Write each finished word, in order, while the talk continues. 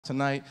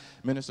Tonight,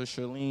 Minister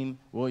Sherline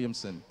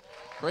Williamson.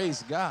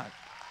 Praise God.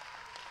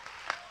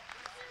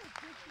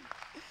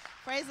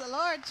 Praise the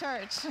Lord,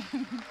 church.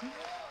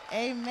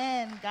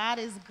 Amen. God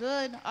is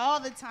good all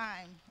the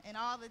time, and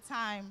all the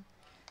time,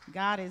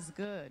 God is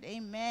good.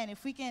 Amen.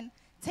 If we can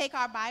take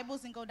our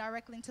Bibles and go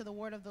directly into the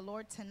word of the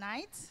Lord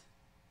tonight,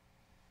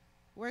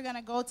 we're going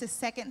to go to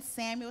 2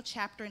 Samuel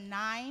chapter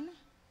 9,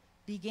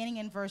 beginning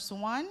in verse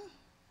 1.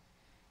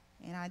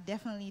 And I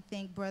definitely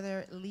thank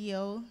Brother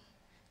Leo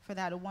for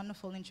that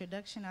wonderful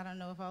introduction. I don't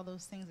know if all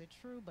those things are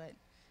true, but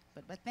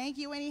thank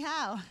you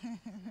anyhow.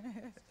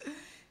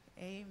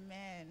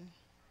 Amen.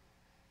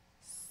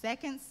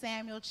 2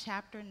 Samuel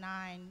chapter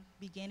 9,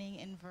 beginning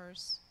in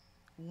verse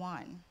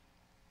 1.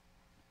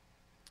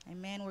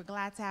 Amen. We're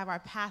glad to have our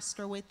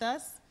pastor with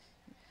us.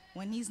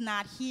 When he's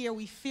not here,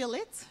 we feel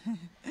it.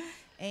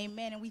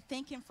 Amen. And we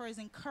thank him for his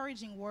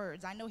encouraging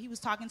words. I know he was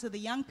talking to the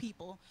young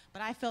people,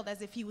 but I felt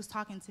as if he was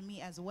talking to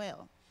me as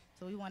well.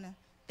 So we want to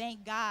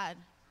thank God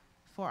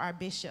for our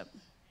bishop.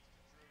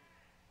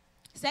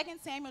 2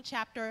 Samuel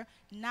chapter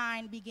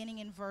 9, beginning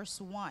in verse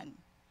 1.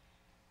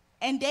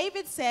 And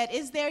David said,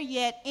 "Is there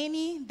yet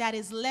any that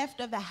is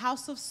left of the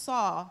house of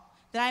Saul,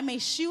 that I may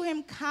shew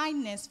him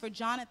kindness for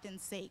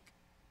Jonathan's sake?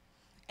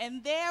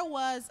 And there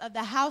was of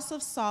the house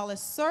of Saul a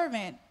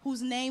servant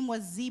whose name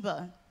was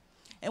Ziba.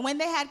 And when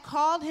they had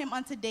called him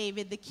unto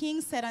David, the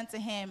king said unto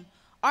him,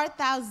 Art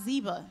thou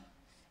Ziba?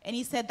 And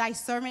he said, Thy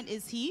servant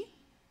is he.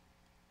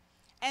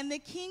 And the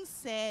king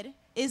said,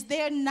 Is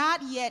there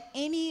not yet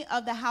any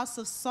of the house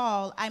of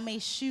Saul I may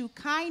shew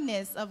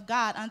kindness of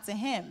God unto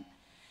him?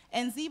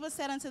 And Ziba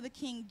said unto the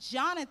king,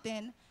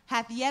 Jonathan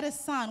hath yet a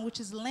son which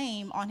is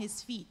lame on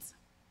his feet.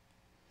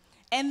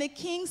 And the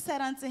king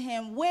said unto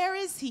him, Where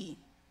is he?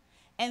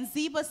 And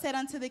Ziba said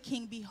unto the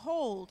king,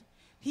 Behold,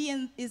 he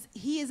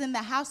is in the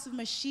house of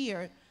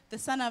Mashir, the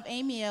son of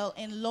Amiel,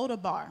 in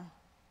Lodabar.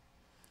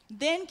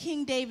 Then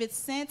King David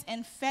sent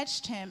and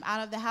fetched him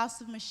out of the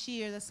house of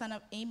Mashir, the son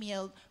of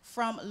Amiel,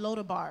 from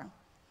Lodabar.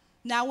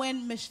 Now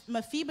when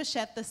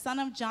Mephibosheth, the son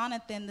of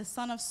Jonathan, the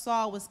son of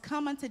Saul, was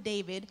come unto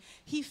David,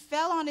 he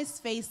fell on his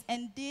face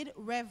and did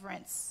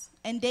reverence.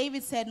 And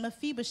David said,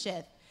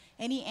 Mephibosheth.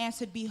 And he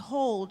answered,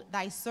 Behold,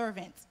 thy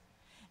servant.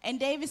 And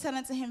David said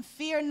unto him,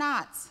 Fear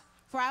not,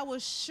 for I will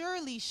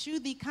surely shew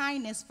thee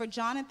kindness for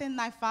Jonathan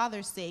thy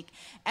father's sake,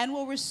 and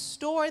will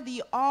restore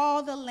thee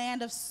all the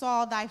land of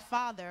Saul thy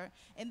father,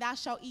 and thou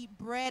shalt eat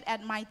bread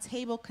at my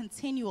table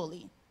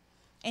continually.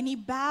 And he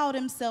bowed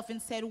himself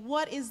and said,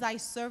 What is thy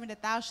servant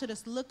that thou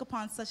shouldest look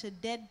upon such a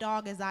dead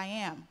dog as I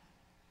am?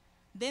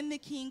 Then the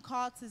king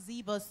called to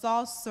Ziba,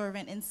 Saul's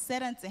servant, and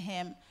said unto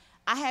him,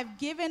 I have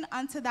given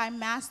unto thy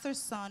master's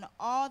son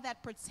all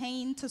that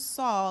pertained to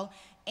Saul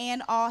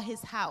and all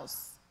his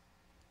house.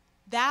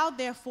 Thou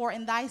therefore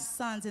and thy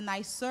sons and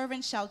thy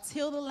servants shall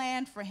till the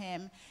land for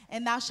him,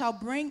 and thou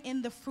shalt bring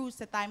in the fruits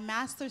that thy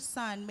master's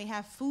son may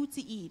have food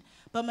to eat.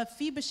 But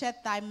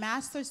Mephibosheth thy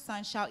master's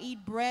son shall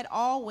eat bread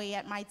alway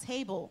at my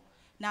table.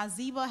 Now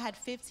Ziba had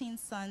 15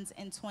 sons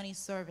and 20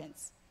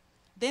 servants.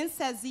 Then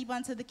said Ziba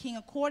unto the king,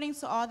 According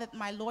to all that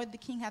my lord the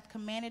king hath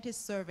commanded his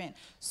servant,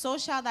 so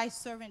shall thy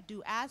servant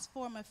do. As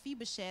for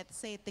Mephibosheth,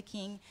 saith the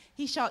king,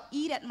 he shall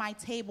eat at my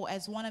table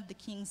as one of the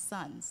king's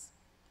sons.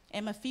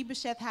 And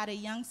Mephibosheth had a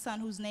young son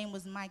whose name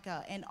was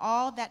Micah, and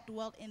all that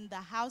dwelt in the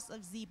house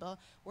of Ziba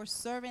were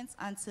servants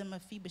unto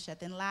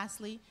Mephibosheth. And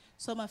lastly,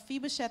 so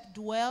Mephibosheth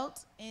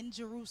dwelt in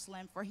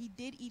Jerusalem, for he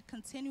did eat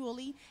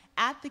continually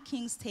at the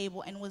king's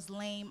table and was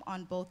lame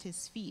on both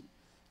his feet.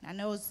 I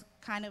know it's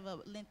kind of a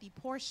lengthy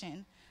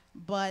portion,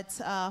 but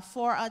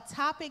for a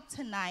topic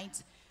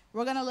tonight,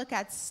 we're going to look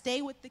at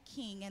stay with the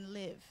king and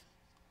live.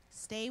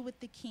 Stay with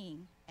the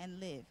king and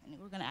live. And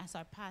we're going to ask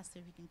our pastor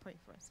if he can pray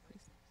for us,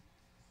 please.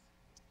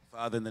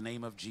 Father, in the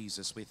name of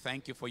Jesus, we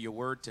thank you for your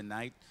word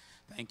tonight.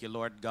 Thank you,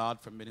 Lord God,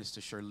 for Minister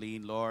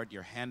Sherline. Lord,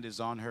 your hand is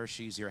on her.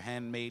 She's your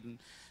handmaiden.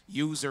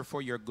 Use her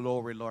for your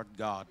glory, Lord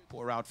God.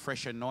 Pour out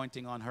fresh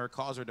anointing on her.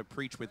 Cause her to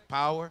preach with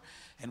power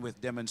and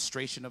with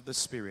demonstration of the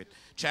Spirit.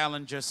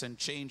 Challenge us and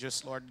change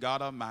us, Lord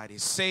God Almighty.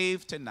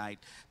 Save tonight.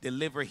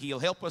 Deliver, heal.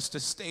 Help us to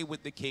stay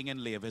with the King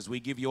and live as we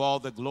give you all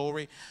the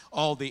glory,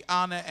 all the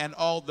honor, and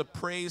all the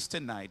praise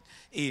tonight.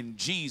 In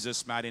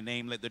Jesus' mighty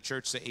name, let the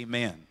church say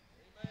amen.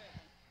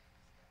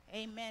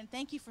 Amen.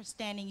 Thank you for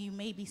standing. You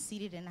may be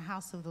seated in the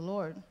house of the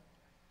Lord.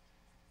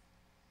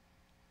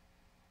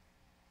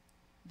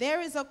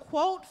 There is a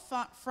quote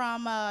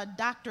from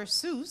Dr.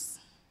 Seuss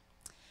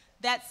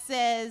that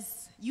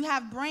says, You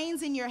have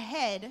brains in your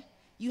head,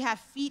 you have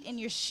feet in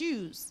your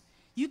shoes.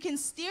 You can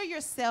steer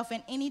yourself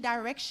in any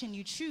direction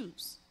you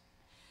choose.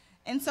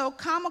 And so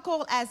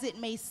comical as it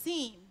may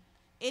seem,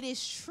 it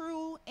is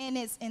true in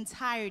its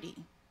entirety.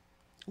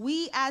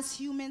 We as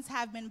humans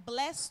have been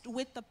blessed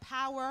with the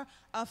power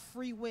of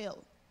free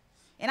will.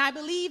 And I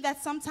believe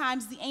that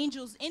sometimes the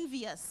angels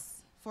envy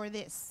us for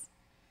this.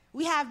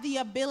 We have the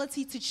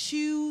ability to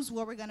choose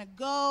where we're going to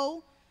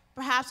go,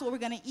 perhaps what we're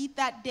going to eat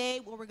that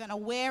day, what we're going to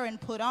wear and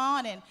put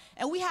on.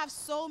 And we have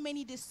so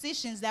many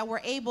decisions that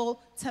we're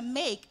able to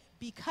make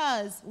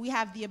because we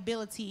have the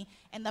ability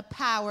and the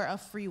power of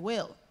free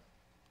will.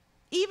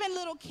 Even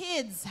little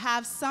kids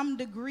have some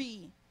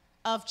degree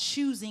of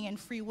choosing and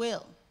free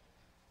will.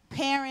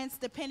 Parents,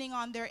 depending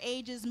on their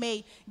ages,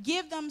 may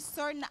give them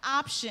certain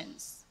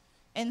options.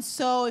 And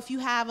so if you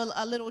have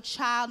a little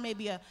child,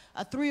 maybe a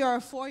 3 or a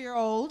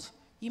 4-year-old,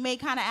 you may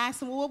kind of ask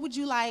them, well, what would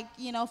you like,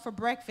 for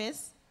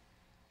breakfast?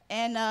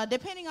 And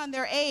depending on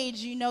their age,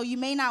 you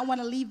may not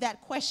want to leave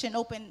that question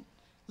open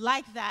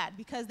like that,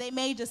 because they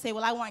may just say,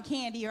 well, I want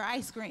candy or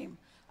ice cream,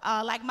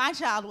 like my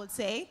child would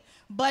say.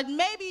 But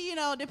maybe,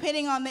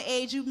 depending on the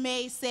age, you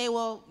may say,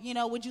 well,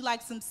 would you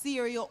like some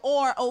cereal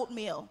or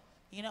oatmeal?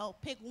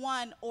 Pick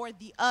one or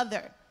the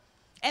other.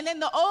 And then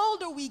the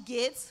older we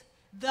get,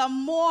 the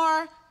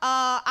more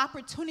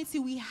opportunity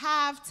we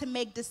have to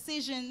make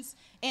decisions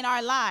in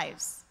our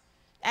lives.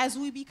 As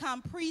we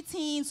become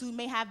preteens, we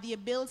may have the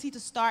ability to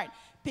start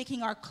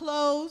picking our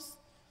clothes.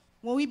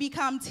 When we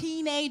become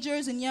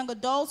teenagers and young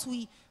adults,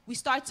 we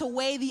start to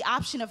weigh the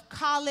option of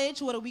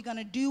college. What are we going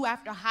to do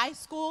after high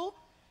school?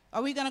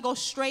 Are we going to go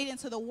straight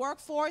into the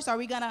workforce? Are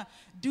we going to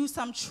do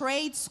some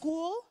trade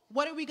school?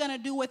 What are we going to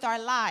do with our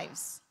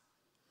lives?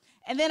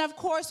 And then, of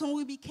course, when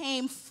we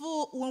become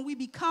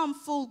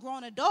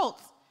full-grown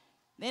adults,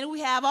 then we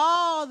have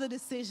all the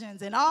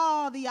decisions and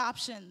all the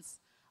options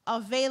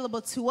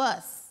available to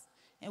us.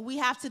 And we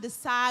have to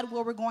decide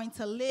where we're going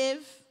to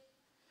live.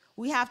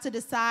 We have to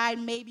decide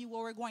maybe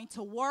where we're going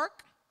to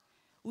work.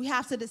 We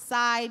have to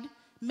decide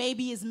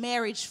maybe is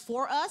marriage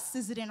for us?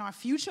 Is it in our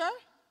future?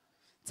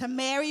 To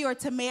marry or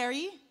to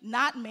marry,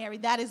 not marry,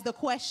 that is the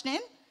question.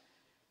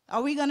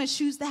 Are we going to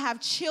choose to have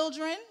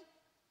children?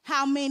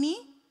 How many?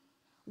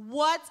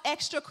 What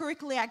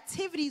extracurricular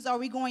activities are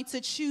we going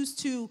to choose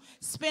to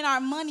spend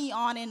our money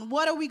on, and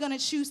what are we going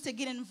to choose to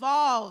get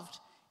involved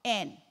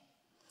in?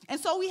 And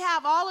so we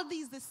have all of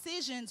these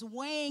decisions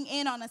weighing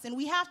in on us, and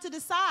we have to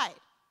decide.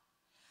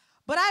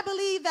 But I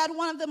believe that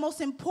one of the most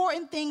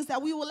important things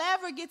that we will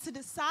ever get to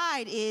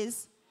decide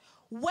is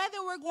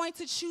whether we're going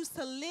to choose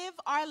to live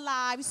our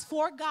lives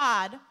for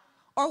God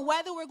or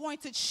whether we're going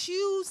to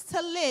choose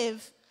to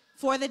live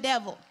for the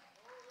devil.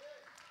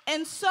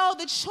 And so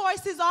the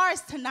choice is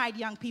ours tonight,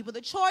 young people.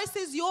 The choice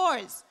is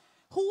yours.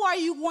 Who are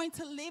you going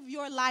to live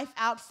your life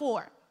out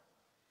for?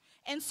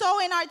 And so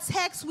in our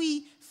text,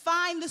 we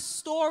find the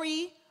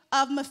story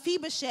of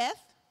Mephibosheth.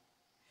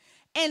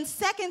 In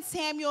 2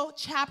 Samuel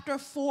chapter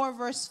 4,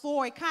 verse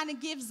 4, it kind of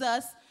gives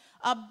us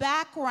a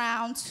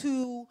background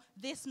to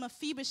this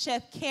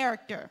Mephibosheth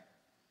character.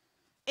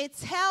 It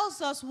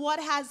tells us what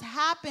has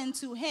happened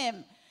to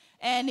him.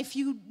 And if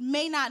you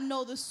may not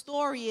know the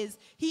story, is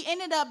he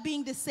ended up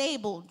being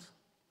disabled,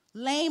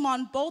 lame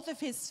on both of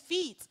his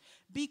feet,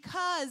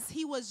 because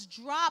he was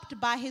dropped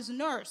by his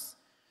nurse.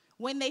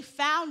 When they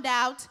found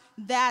out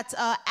that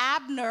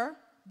Abner,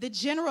 the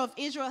general of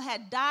Israel,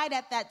 had died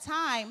at that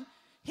time,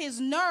 his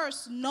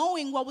nurse,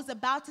 knowing what was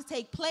about to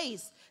take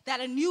place, that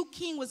a new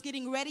king was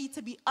getting ready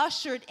to be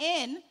ushered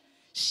in,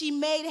 she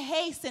made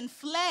haste and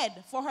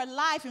fled for her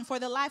life and for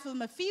the life of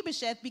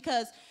Mephibosheth,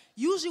 because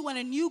usually when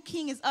a new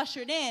king is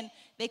ushered in,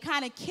 they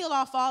kind of kill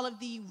off all of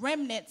the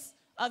remnants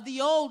of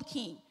the old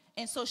king.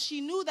 And so she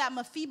knew that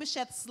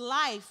Mephibosheth's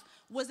life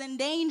was in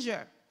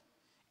danger.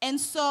 And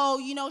so,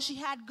 she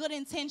had good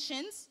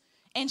intentions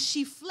and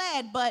she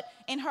fled, but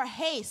in her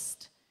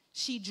haste,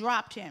 she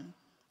dropped him.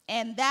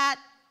 And that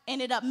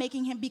ended up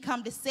making him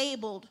become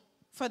disabled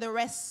for the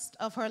rest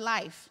of her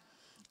life.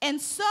 And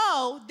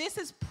so this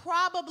is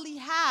probably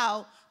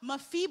how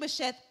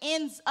Mephibosheth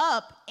ends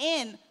up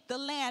in the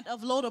land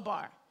of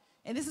Lodabar.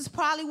 And this is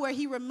probably where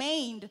he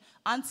remained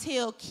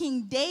until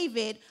King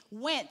David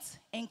went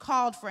and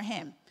called for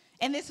him.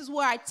 And this is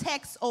where our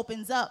text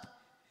opens up.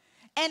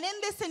 And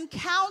in this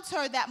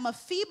encounter that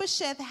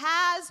Mephibosheth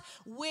has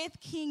with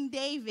King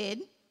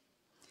David,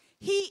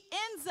 he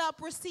ends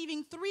up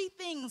receiving 3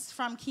 things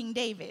from King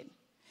David.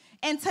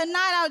 And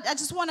tonight, I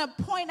just want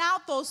to point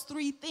out those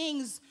 3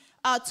 things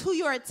to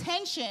your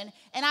attention.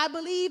 And I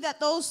believe that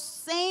those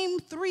same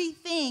 3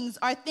 things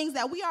are things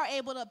that we are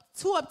able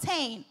to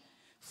obtain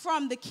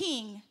from the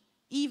king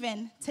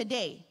even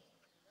today.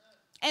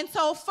 And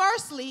so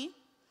firstly,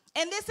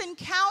 in this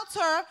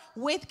encounter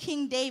with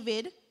King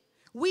David,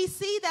 we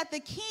see that the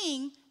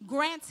king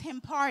grants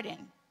him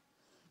pardon.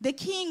 The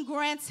king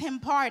grants him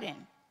pardon.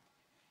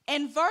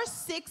 In verse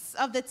 6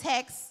 of the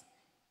text,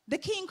 the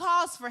king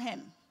calls for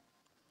him.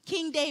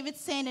 King David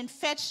sent and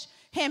fetched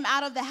him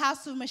out of the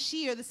house of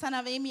Mashir, the son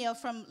of Amiel,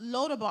 from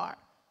Lodabar.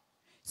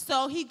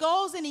 So he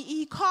goes and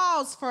he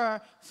calls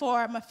for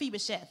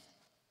Mephibosheth.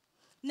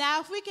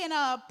 Now, if we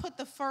can put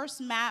the first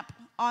map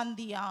on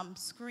the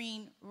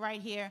screen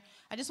right here,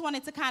 I just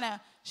wanted to kind of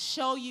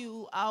show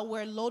you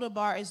where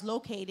Lodabar is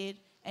located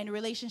in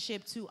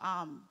relationship to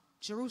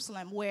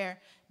Jerusalem, where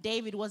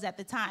David was at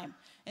the time.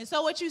 And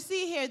so what you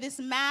see here, this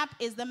map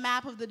is the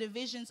map of the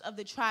divisions of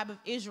the tribe of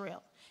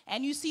Israel.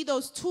 And you see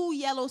those 2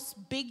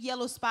 big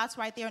yellow spots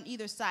right there on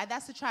either side.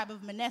 That's the tribe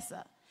of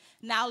Manasseh.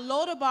 Now,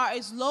 Lodabar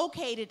is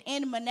located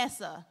in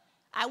Manasseh,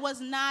 I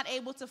was not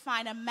able to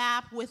find a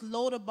map with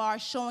Lodabar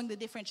showing the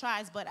different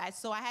tribes, but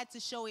so I had to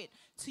show it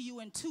to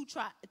you in two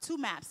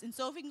maps. And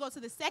so if we can go to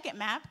the second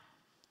map,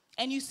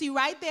 and you see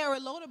right there where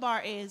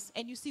Lodabar is,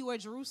 and you see where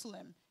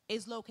Jerusalem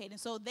is located.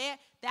 So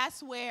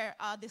that's where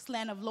this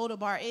land of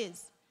Lodabar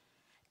is.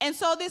 And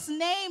so this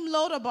name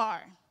Lodabar,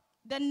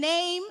 the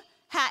name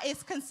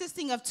is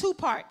consisting of two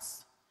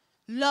parts.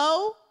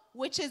 Lo,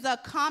 which is a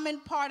common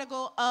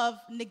particle of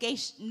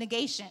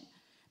negation,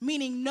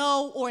 meaning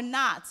no or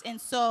not. And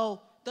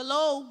so the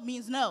lo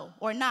means no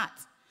or not.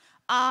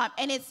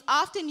 And it's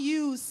often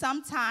used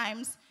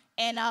sometimes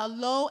in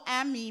lo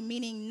ami,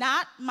 meaning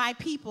not my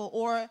people,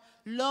 or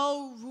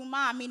lo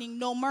ruma, meaning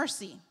no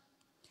mercy.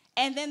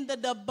 And then the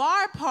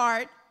dabar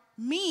part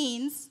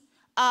means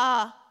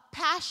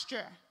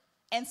pasture.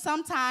 And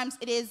sometimes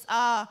it is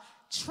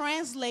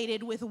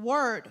translated with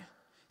word.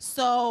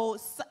 So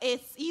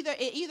it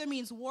either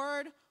means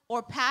word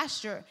or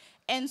pasture.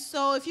 And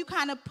so if you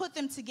kind of put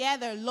them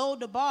together, lo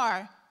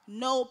dabar,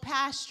 no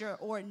pasture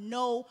or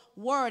no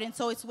word. And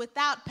so it's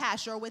without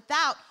pasture or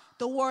without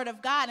the word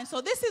of God. And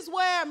so this is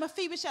where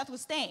Mephibosheth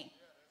was staying.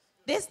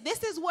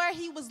 This is where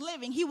he was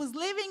living. He was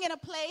living in a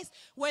place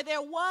where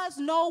there was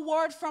no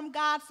word from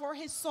God for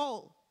his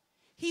soul.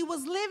 He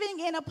was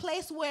living in a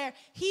place where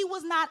he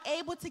was not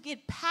able to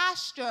get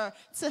pasture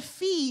to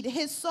feed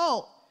his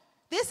soul.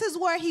 This is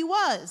where he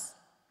was.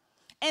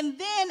 And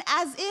then,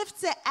 as if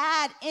to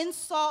add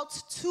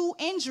insult to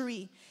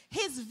injury,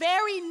 his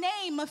very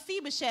name,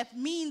 Mephibosheth,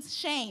 means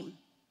shame.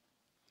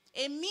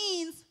 It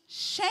means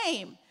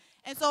shame.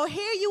 And so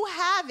here you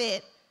have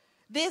it,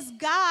 this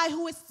guy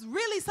who is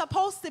really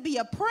supposed to be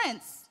a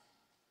prince.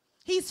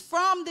 He's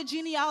from the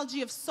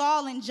genealogy of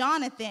Saul and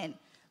Jonathan,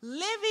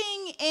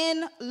 living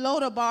in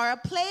Lodabar,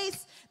 a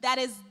place that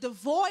is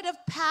devoid of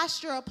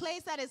pasture, a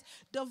place that is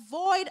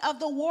devoid of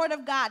the word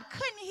of God.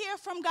 Couldn't hear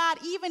from God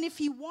even if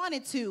he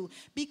wanted to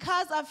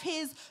because of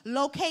his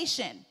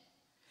location.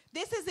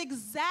 This is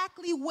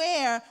exactly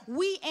where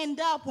we end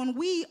up when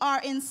we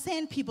are in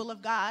sin, people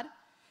of God.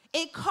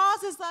 It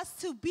causes us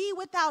to be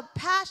without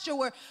pasture.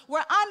 We're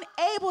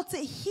unable to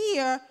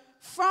hear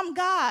from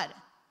God.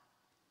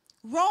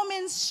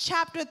 Romans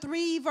chapter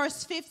 3,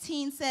 verse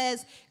 15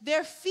 says,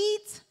 their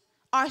feet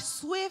are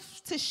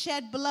swift to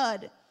shed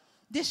blood.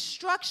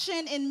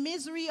 Destruction and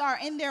misery are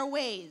in their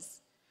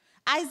ways.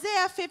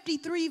 Isaiah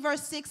 53,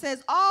 verse 6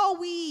 says, all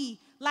we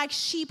like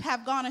sheep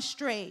have gone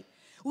astray.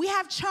 We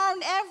have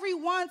turned every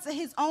one to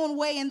his own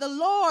way, and the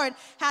Lord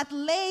hath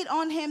laid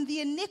on him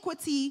the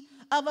iniquity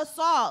of us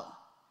all.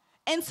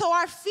 And so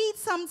our feet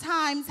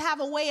sometimes have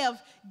a way of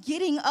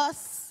getting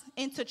us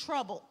into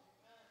trouble.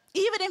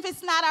 Even if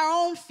it's not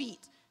our own feet,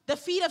 the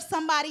feet of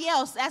somebody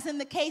else, as in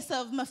the case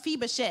of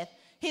Mephibosheth.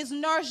 His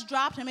nurse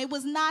dropped him. It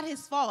was not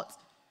his fault.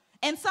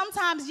 And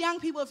sometimes, young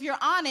people, if you're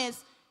honest,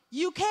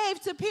 you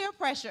cave to peer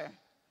pressure.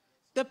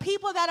 The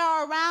people that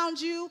are around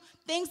you,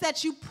 things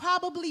that you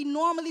probably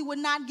normally would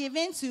not give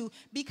into,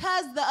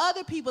 because the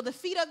other people, the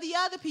feet of the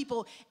other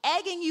people,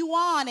 egging you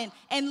on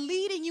and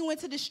leading you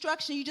into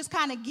destruction, you just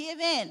kind of give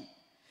in.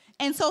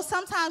 And so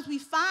sometimes we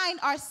find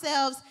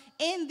ourselves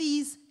in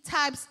these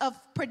types of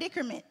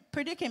predicament.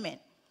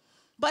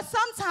 But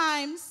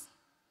sometimes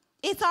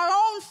it's our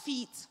own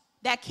feet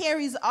that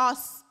carries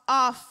us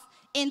off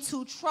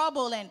into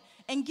trouble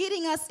and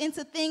getting us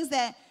into things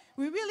that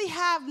we really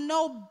have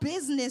no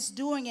business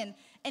doing,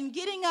 and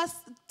getting us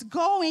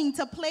going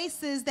to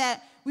places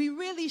that we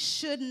really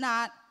should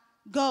not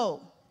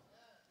go.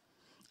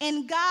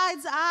 In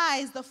God's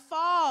eyes, the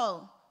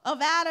fall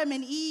of Adam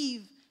and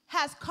Eve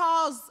has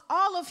caused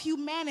all of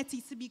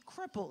humanity to be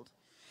crippled.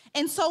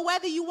 And so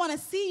whether you want to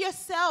see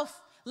yourself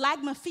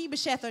like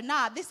Mephibosheth or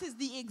not, this is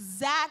the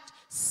exact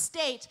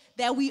state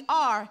that we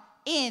are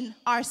in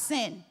our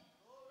sin.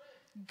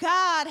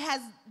 God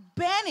has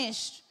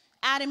banished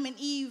Adam and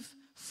Eve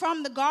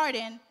from the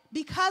garden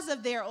because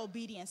of their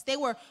obedience. They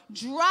were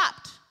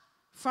dropped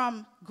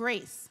from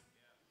grace.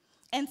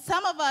 And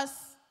some of us,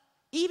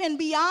 even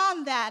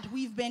beyond that,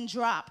 we've been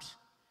dropped.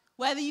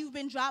 Whether you've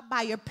been dropped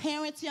by your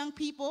parents, young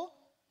people,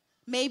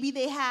 maybe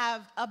they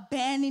have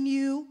abandoned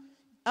you,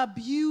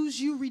 abused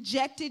you,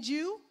 rejected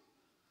you.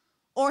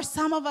 Or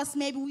some of us,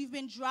 maybe we've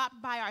been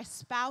dropped by our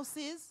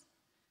spouses.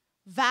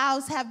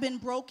 Vows have been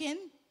broken.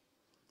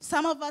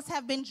 Some of us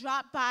have been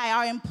dropped by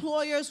our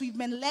employers. We've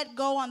been let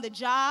go on the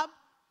job.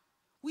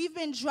 We've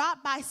been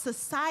dropped by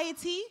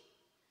society.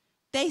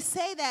 They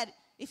say that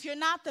if you're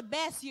not the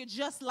best, you're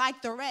just like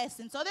the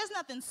rest. And so there's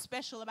nothing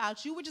special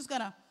about you. We're just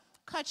going to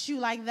cut you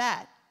like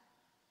that.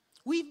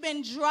 We've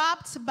been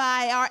dropped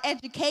by our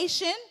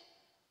education,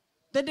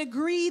 the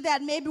degree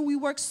that maybe we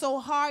worked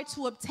so hard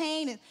to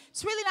obtain.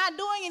 It's really not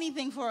doing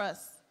anything for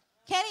us.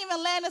 Can't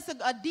even land us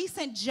a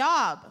decent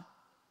job.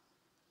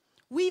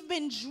 We've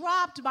been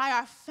dropped by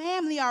our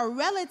family, our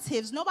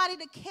relatives, nobody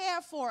to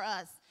care for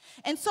us.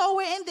 And so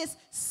we're in this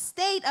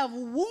state of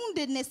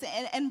woundedness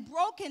and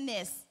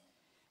brokenness.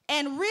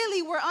 And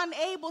really, we're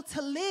unable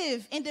to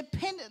live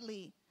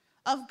independently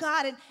of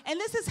God. And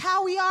this is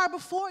how we are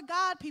before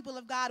God, people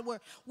of God.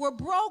 We're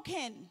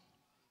broken.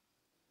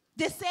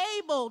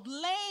 disabled,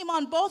 lame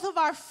on both of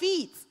our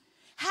feet,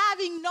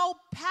 having no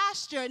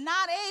pasture,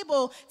 not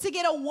able to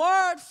get a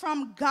word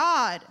from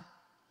God.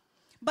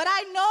 But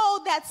I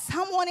know that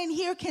someone in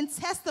here can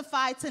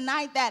testify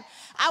tonight that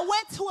I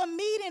went to a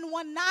meeting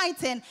one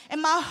night and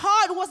my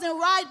heart wasn't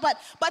right,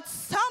 but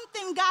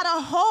something got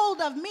a hold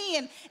of me,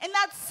 and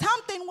that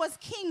something was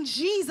King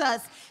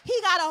Jesus. He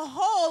got a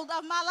hold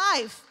of my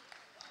life.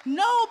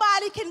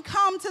 Nobody can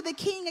come to the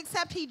King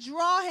except he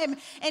draw him,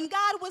 and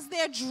God was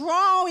there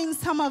drawing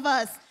some of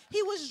us.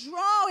 He was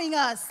drawing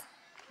us.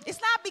 It's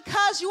not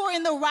because you were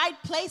in the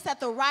right place at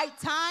the right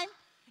time.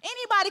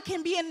 Anybody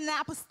can be in an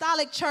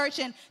apostolic church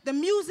and the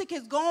music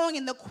is going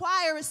and the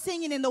choir is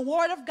singing and the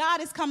word of God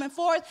is coming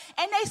forth,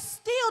 and they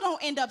still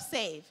don't end up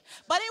saved.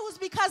 But it was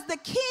because the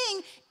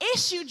King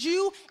issued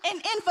you an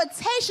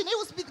invitation. It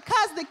was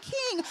because the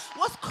King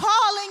was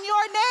calling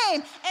your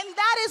name, and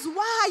that is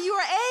why you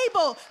are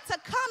able to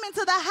come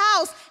into the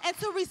house and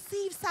to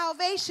receive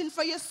salvation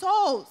for your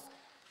souls.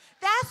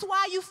 That's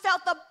why you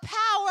felt the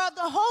power of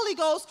the Holy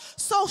Ghost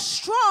so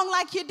strong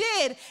like you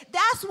did.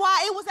 That's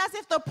why it was as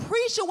if the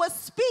preacher was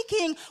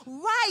speaking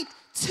right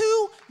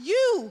to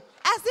you,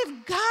 as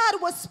if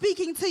God was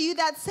speaking to you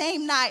that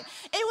same night.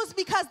 It was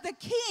because the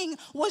King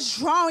was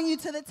drawing you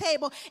to the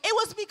table. It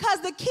was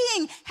because the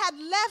King had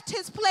left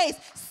his place,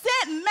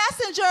 sent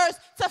messengers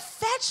to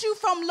fetch you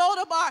from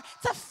Lodabar,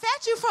 to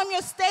fetch you from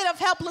your state of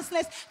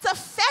helplessness, to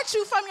fetch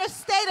you from your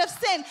state of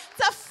sin,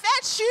 to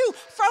fetch you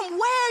from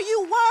where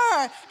you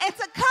were, and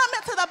to come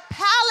into the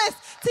palace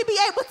to be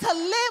able to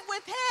live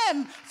with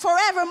him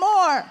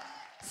forevermore.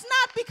 It's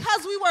not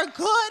because we were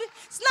good.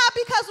 It's not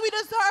because we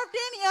deserved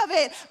any of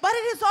it, but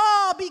it is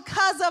all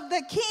because of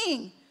the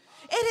King.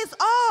 It is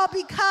all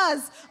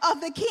because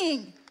of the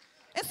King.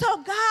 And so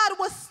God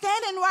was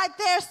standing right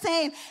there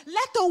saying,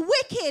 let the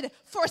wicked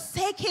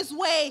forsake his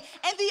way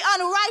and the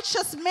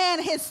unrighteous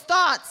man his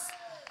thoughts.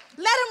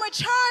 Let him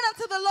return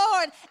unto the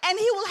Lord, and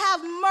he will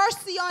have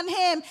mercy on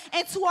him,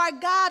 and to our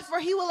God, for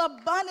he will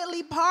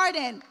abundantly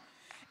pardon.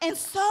 And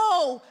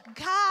so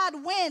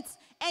God went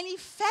and he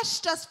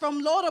fetched us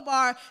from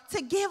Lodabar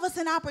to give us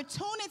an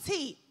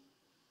opportunity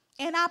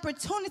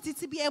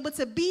to be able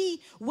to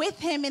be with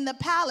him in the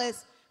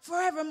palace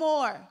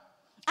forevermore.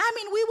 I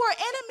mean, we were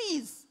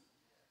enemies.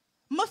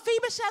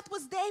 Mephibosheth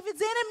was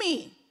David's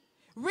enemy.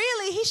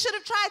 Really, he should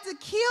have tried to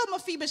kill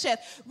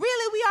Mephibosheth.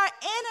 Really, we are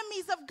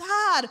enemies of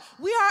God.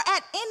 We are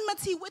at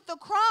enmity with the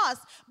cross.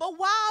 But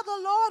while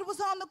the Lord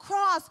was on the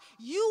cross,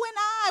 you and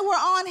I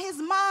were on his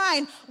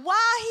mind.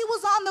 While he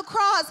was on the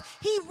cross,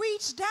 he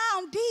reached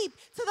down deep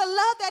to the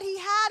love that he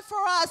had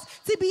for us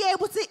to be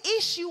able to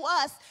issue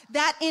us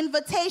that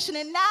invitation.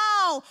 And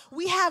now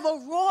we have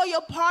a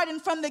royal pardon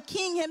from the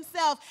King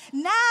himself.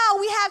 Now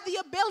we have the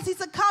ability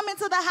to come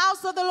into the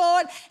house of the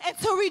Lord and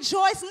to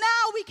rejoice.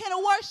 Now we can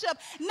worship.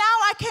 Now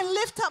I can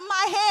lift up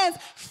my hands,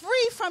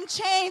 free from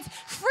chains,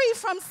 free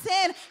from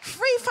sin,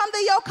 free from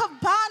the yoke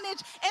of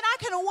bondage, and I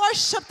can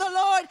worship the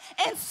Lord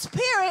in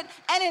spirit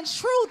and in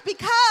truth,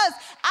 because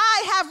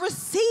I have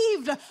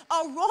received a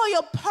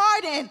royal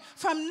pardon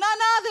from none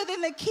other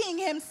than the King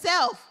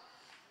himself.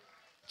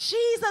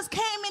 Jesus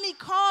came and he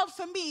called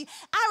for me.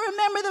 I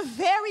remember the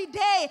very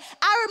day.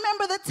 I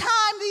remember the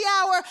time, the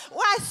hour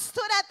where I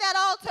stood at that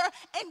altar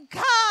and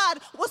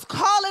God was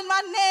calling my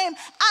name.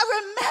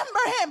 I remember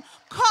him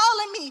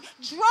calling me,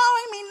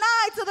 drawing me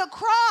nigh to the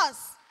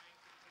cross.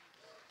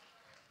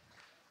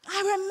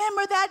 I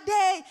remember that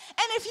day.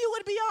 And if you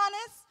would be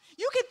honest,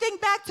 you could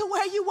think back to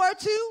where you were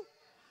too.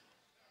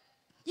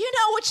 You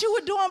know what you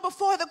were doing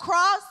before the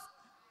cross?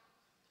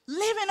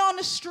 Living on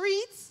the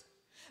streets.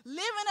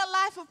 Living a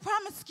life of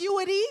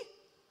promiscuity,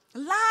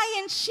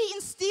 lying, cheating,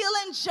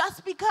 stealing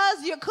just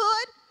because you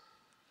could,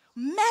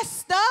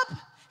 messed up,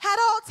 had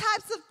all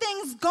types of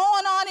things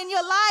going on in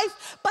your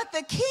life, but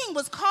the King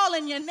was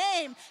calling your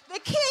name.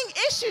 The King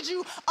issued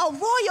you a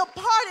royal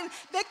pardon.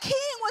 The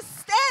King was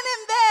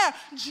standing there,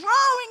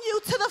 drawing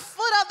you to the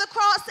foot of the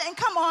cross, saying,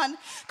 come on,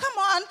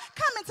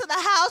 come into the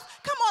house.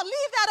 Come on,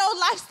 leave that old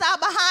lifestyle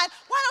behind.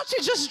 Why don't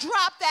you just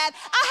drop that?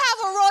 I have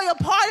a royal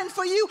pardon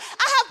for you.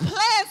 I have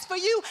plans for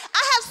you.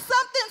 I have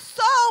something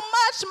so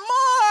much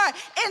more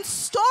in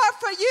store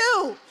for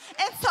you.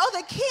 And so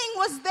the King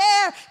was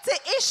there to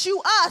issue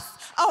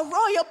us a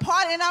royal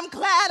pardon, and I'm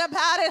glad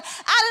about it.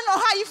 I don't know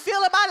how you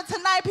feel about it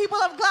tonight,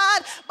 people of God,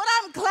 but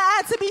I'm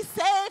glad to be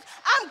saved.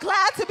 I'm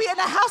glad to be in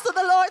the house of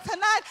the Lord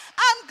tonight.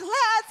 I'm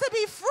glad to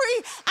be free.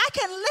 I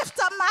can lift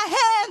up my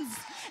hands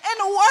and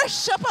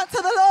worship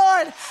unto the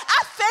Lord.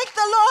 I thank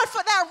the Lord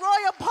for that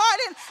royal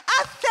pardon.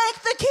 I thank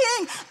the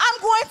King. I'm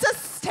going to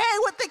stay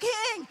with the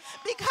King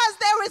because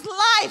there is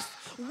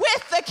life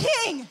with the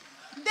King.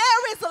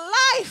 There is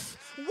life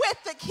with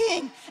the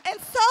King. And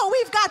so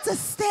we've got to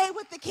stay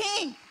with the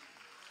King.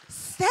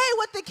 Stay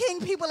with the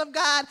King, people of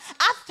God.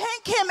 I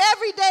thank him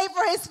every day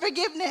for his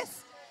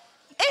forgiveness.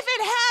 If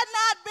it had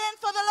not been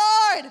for the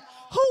Lord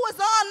who was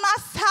on my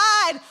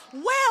side,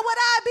 where would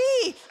I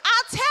be?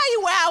 I'll tell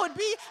you where I would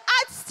be.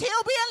 I'd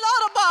still be in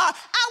Lodabar.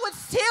 I would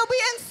still be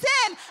in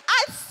sin.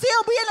 I'd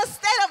still be in a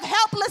state of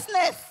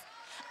helplessness.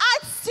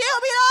 I'd still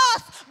be in all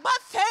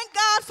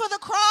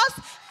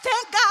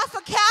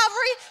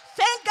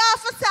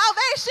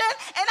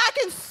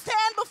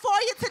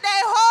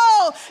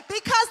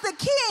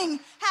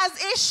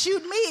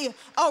issued me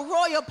a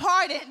royal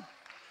pardon.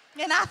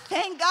 And I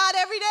thank God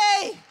every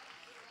day.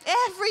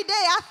 Every day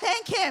I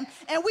thank him.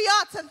 And we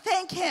ought to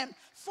thank him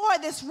for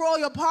this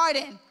royal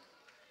pardon.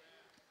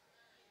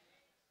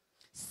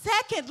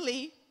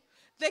 Secondly,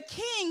 the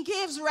king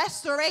gives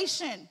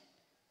restoration.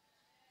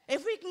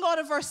 If we can go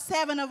to verse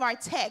 7 of our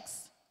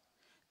text,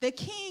 the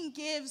king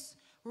gives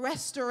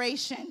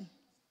restoration.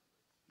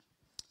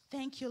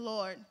 Thank you,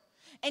 Lord.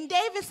 And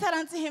David said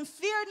unto him,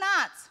 fear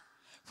not,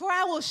 for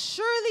I will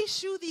surely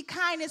shew thee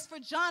kindness for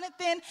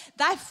Jonathan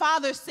thy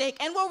father's sake,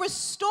 and will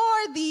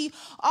restore thee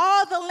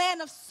all the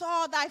land of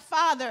Saul thy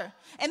father,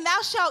 and thou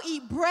shalt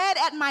eat bread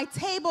at my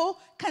table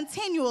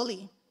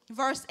continually.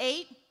 Verse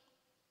 8.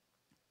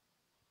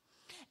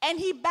 And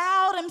he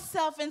bowed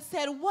himself and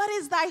said, what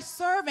is thy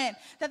servant,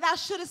 that thou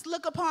shouldest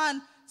look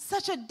upon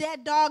such a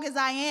dead dog as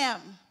I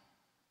am?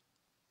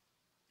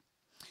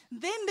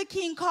 Then the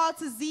king called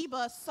to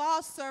Ziba,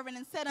 Saul's servant,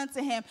 and said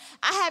unto him,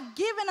 I have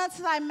given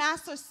unto thy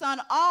master's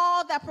son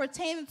all that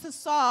pertaineth to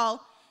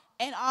Saul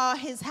and all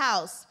his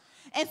house.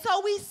 And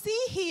so we see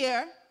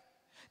here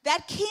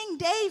that King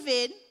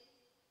David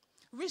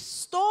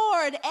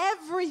restored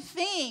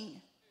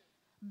everything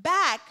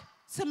back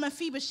to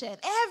Mephibosheth.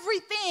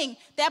 Everything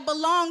that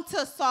belonged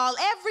to Saul,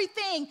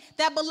 everything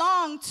that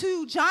belonged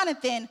to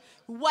Jonathan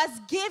was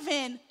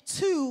given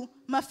to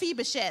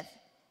Mephibosheth.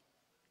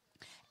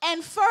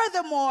 And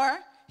furthermore,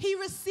 he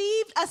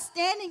received a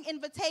standing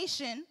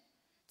invitation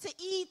to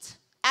eat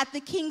at the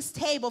king's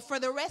table for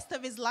the rest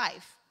of his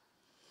life.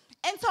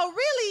 And so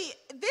really,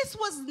 this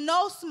was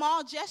no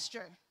small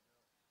gesture.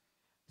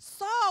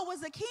 Saul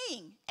was a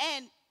king,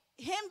 and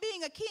him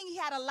being a king, he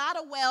had a lot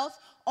of wealth,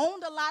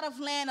 owned a lot of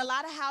land, a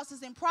lot of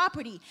houses and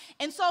property.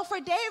 And so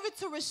for David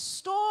to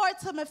restore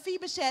to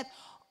Mephibosheth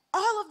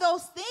all of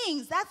those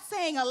things, that's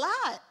saying a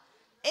lot.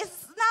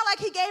 It's not like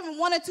he gave him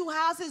 1 or 2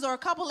 houses or a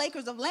couple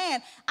acres of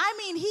land. I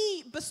mean,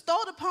 he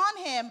bestowed upon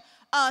him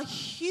a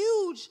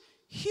huge,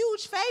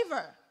 huge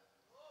favor.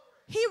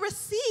 He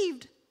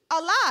received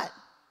a lot.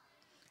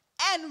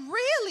 And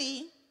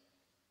really,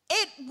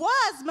 it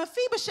was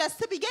Mephibosheth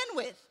to begin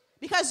with.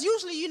 Because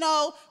usually, you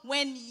know,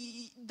 when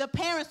the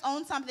parents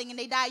own something and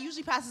they die, it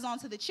usually passes on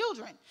to the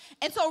children.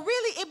 And so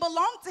really, it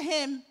belonged to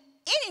him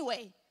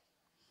anyway.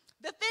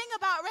 The thing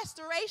about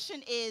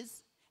restoration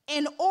is,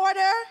 in order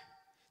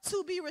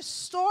to be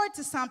restored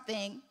to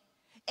something,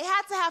 it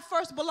had to have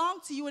first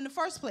belonged to you in the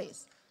first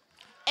place.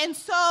 And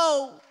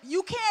so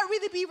you can't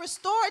really be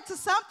restored to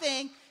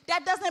something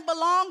that doesn't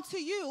belong to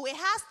you. It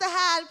has to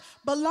have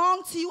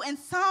belonged to you in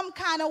some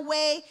kind of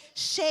way,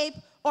 shape,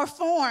 or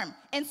form.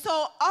 And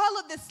so all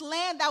of this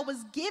land that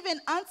was given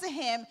unto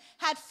him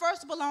had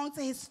first belonged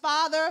to his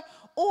father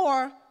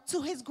or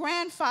to his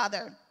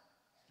grandfather.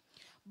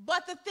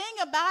 But the thing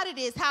about it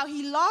is how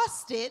he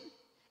lost it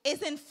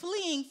is in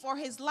fleeing for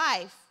his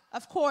life.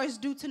 Of course,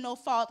 due to no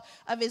fault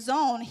of his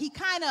own. He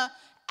kind of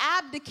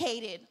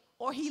abdicated,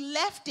 or he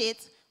left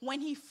it when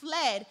he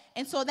fled.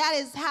 And so that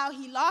is how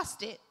he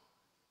lost it.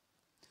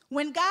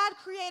 When God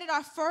created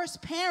our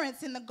first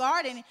parents in the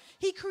garden,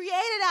 he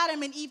created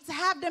Adam and Eve to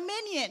have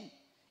dominion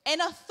and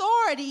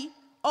authority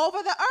over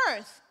the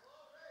earth.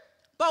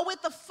 But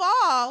with the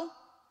fall,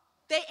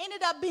 they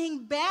ended up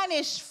being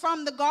banished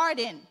from the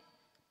garden,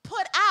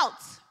 put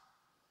out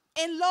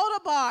in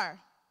Lodabar,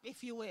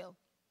 if you will,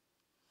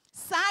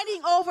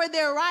 signing over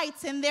their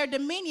rights and their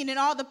dominion and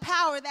all the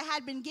power that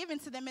had been given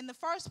to them in the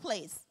first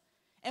place.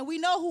 And we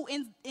know who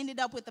ended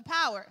up with the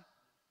power.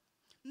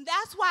 And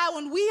that's why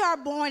when we are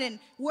born and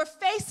we're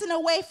facing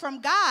away from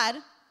God,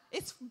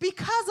 it's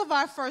because of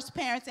our first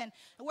parents. And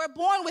we're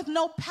born with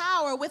no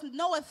power, with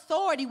no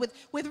authority, with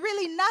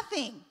really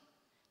nothing.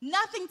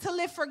 Nothing to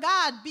live for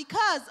God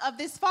because of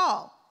this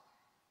fall.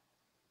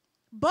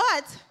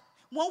 But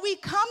when we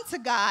come to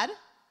God,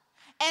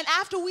 and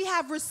after we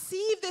have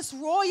received this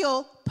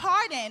royal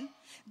pardon,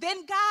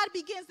 then God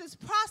begins this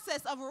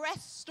process of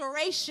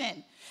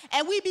restoration.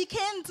 And we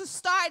begin to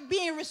start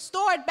being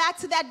restored back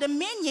to that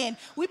dominion.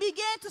 We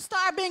begin to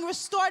start being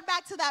restored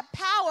back to that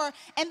power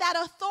and that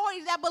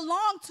authority that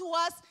belonged to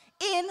us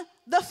in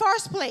the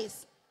first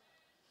place.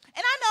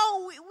 And I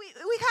know we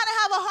kind of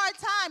have a hard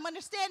time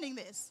understanding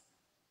this.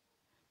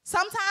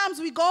 Sometimes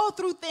we go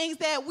through things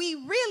that we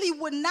really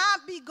would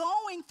not be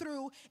going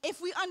through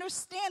if we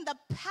understand the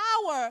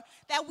power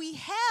that we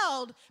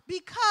held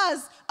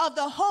because of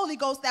the Holy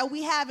Ghost that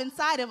we have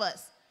inside of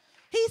us.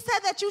 He said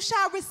that you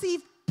shall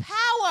receive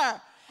power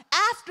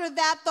after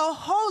that the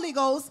Holy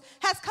Ghost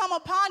has come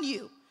upon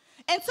you.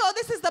 And so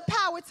this is the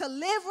power to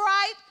live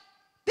right.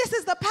 This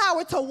is the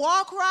power to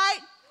walk right.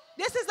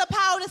 This is the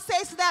power to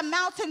say to that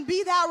mountain,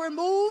 be thou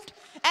removed,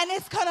 and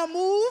it's going to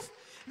move.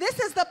 This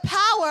is the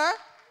power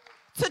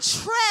to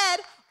tread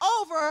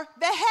over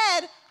the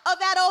head of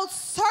that old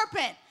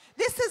serpent.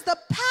 This is the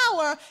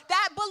power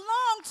that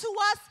belonged to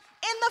us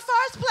in the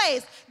first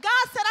place.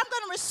 God said, I'm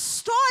going to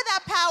restore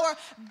that power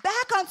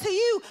back unto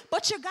you,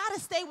 but you got to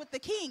stay with the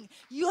king.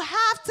 You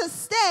have to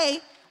stay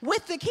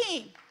with the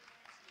king.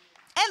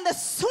 And the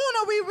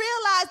sooner we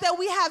realize that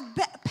we have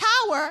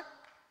power,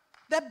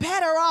 the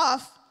better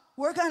off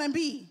we're going to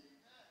be.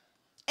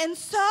 And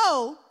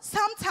so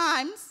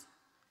sometimes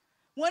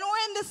when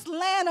we're in this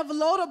land of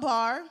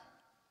Lodabar,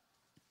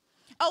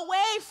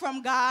 away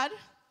from God,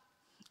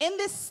 in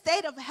this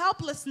state of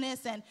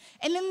helplessness and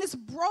in this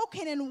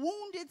broken and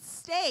wounded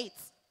state,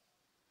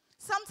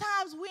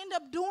 sometimes we end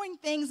up doing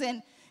things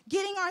and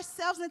getting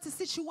ourselves into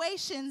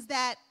situations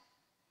that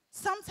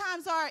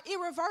sometimes are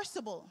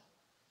irreversible.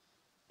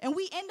 And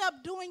we end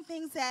up doing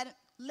things that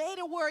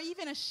later we're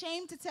even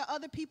ashamed to tell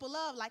other people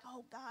of, like,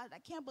 oh God, I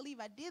can't believe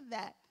I did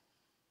that.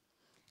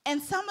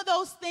 And some of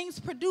those things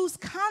produce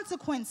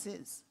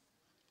consequences.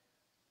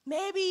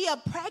 Maybe a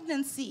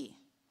pregnancy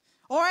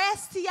or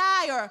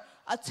STI or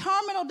a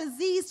terminal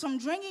disease from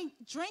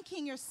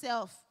drinking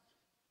yourself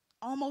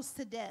almost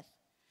to death.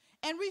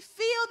 And we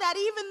feel that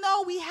even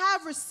though we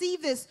have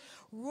received this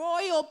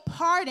royal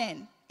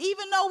pardon,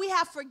 even though we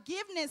have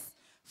forgiveness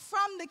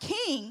from the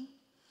King,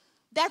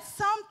 that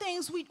some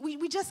things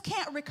we just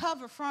can't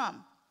recover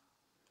from.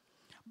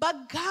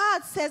 But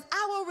God says,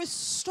 I will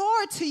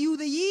restore to you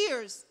the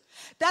years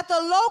that the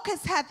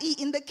locust hath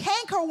eaten, the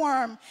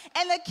cankerworm,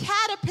 and the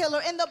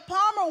caterpillar, and the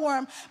palmer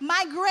worm,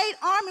 my great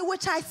army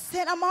which I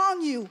sent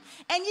among you.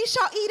 And ye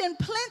shall eat in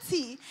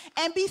plenty,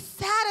 and be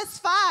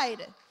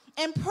satisfied,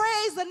 and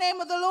praise the name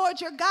of the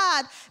Lord your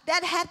God,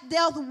 that hath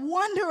dealt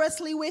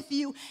wondrously with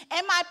you.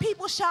 And my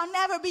people shall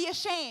never be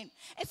ashamed.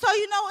 And so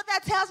you know what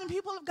that tells me,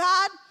 people of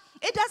God?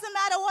 It doesn't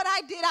matter what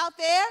I did out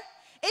there.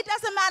 It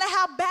doesn't matter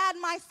how bad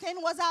my sin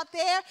was out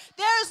there.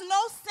 There is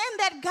no sin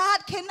that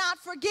God cannot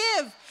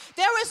forgive.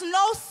 There is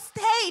no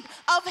state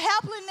of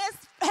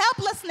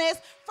helplessness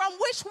from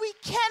which we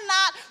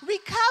cannot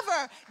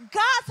recover.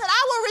 God said,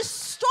 I will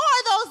restore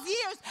those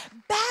years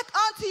back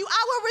unto you.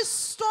 I will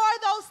restore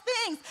those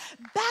things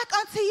back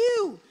unto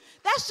you.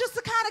 That's just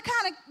the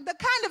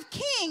kind of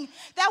king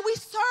that we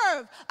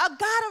serve, a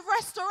God of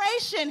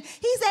restoration.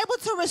 He's able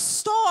to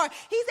restore.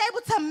 He's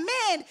able to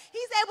mend.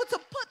 He's able to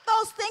put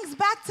those things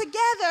back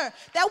together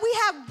that we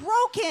have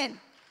broken.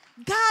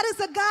 God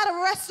is a God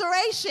of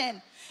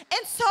restoration.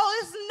 And so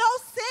there's no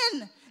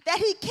sin that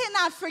he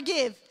cannot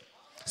forgive.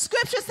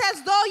 Scripture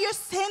says, though your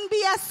sin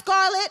be as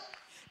scarlet,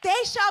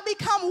 they shall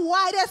become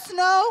white as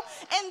snow,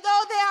 and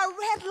though they are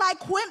red like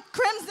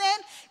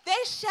crimson, they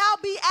shall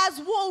be as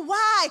wool.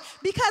 Why?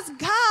 Because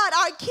God,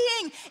 our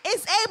King,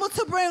 is able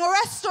to bring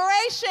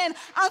restoration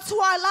unto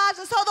our lives.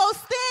 And so those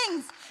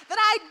things that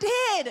I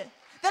did,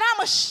 that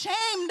I'm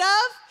ashamed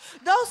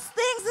of, those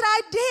things that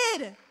I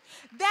did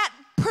that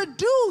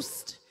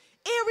produced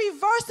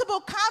irreversible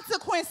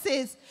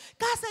consequences,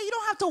 God said, you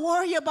don't have to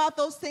worry about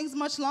those things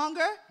much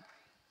longer.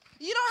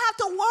 You don't have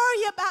to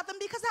worry about them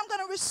because I'm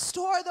going to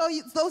restore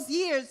those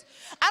years.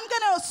 I'm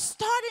going to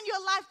start in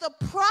your life the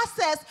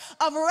process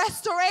of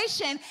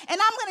restoration, and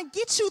I'm going to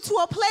get you to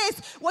a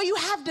place where you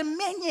have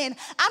dominion.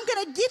 I'm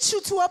going to get you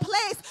to a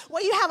place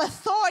where you have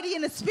authority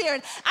in the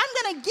Spirit. I'm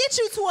going to get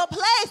you to a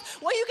place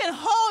where you can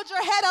hold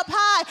your head up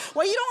high,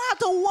 where you don't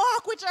have to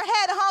walk with your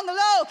head hung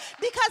low,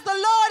 because the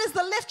Lord is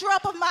the lifter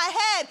up of my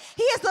head.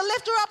 He is the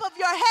lifter up of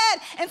your head,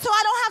 and so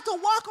I don't have to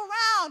walk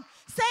around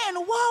saying,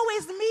 woe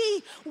is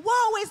me,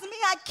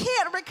 I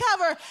can't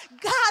recover.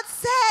 God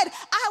said,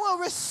 I will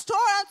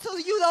restore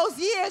unto you those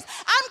years.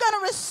 I'm going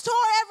to restore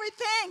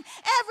everything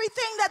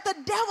that the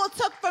devil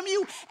took from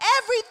you,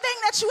 everything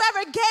that you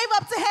ever gave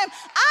up to him.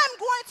 I'm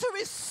going to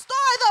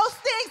restore those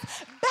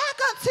things back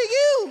unto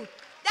you.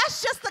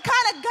 That's just the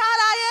kind of God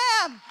I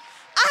am.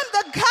 I'm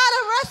the God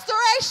of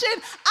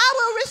restoration. I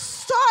will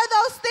restore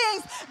those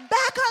things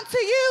back unto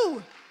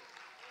you.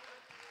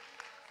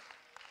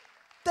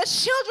 The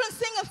children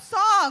sing a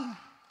song,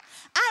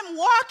 I'm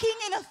walking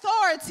in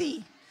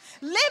authority,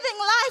 living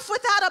life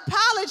without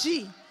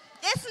apology.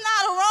 It's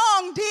not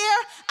wrong, dear.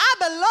 I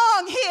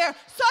belong here,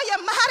 so you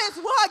might as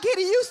well get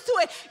used to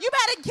it. You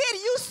better get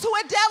used to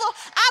it, devil.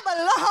 I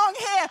belong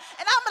here,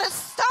 and I'm going to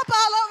stomp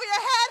all over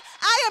your head.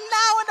 I am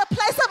now in the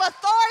place of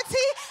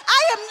authority.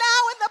 I am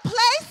now in the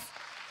place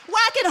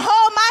where I can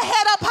hold my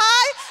head up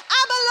high.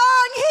 I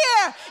belong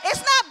here.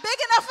 It's not big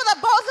enough for the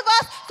both of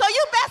us, so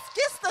you best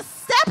get the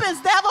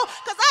steppings, devil,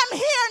 because I'm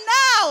here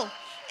now.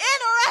 In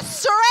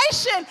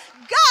restoration,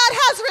 God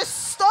has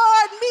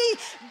restored me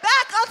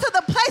back unto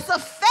the place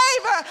of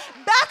favor,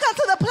 back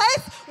unto the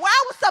place where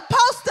I was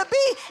supposed to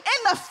be in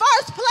the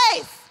first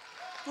place.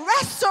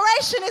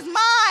 Restoration is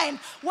mine.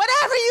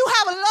 Whatever you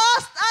have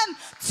lost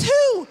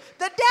unto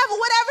the devil,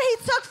 whatever he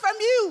took from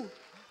you,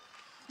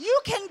 you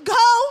can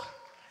go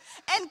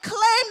and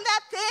claim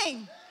that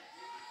thing.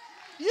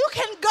 You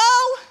can go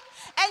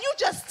and you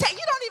just take,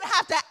 you don't even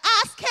have to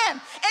ask him.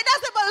 It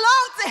doesn't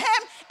belong to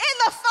him in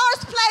the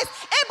first place.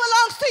 It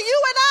belongs to you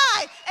and I.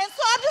 And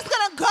so I'm just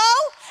going to go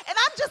and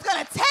I'm just going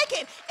to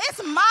take it.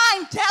 It's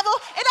mine, devil.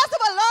 It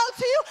doesn't belong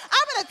to you.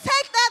 I'm going to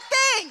take that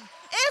thing.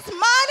 It's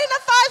mine in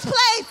the first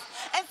place.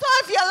 And so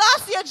if you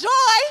lost your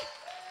joy,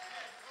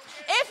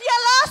 if you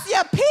lost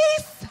your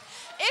peace,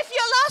 if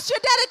you lost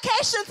your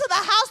dedication to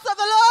the house of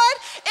the Lord,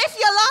 if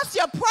you lost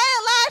your prayer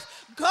life,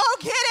 go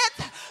get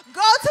it.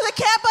 Go to the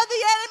camp of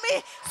the enemy.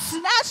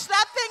 Snatch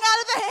that thing out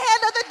of the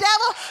hand of the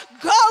devil.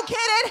 Go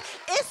get it.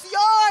 It's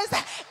yours.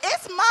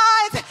 It's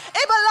mine.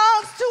 It belongs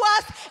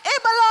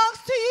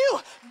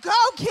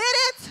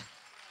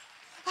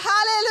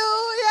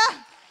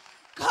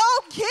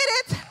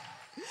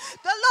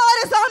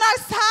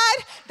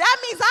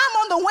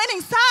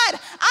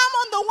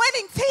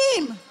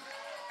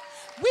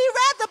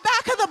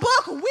the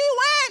book, we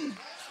win.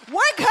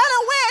 We're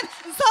gonna win.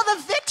 And so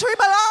the victory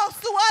belongs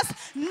to us.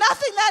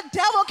 Nothing that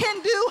devil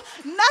can do,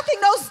 nothing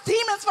those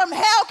demons from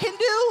hell can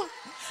do.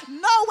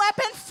 No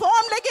weapon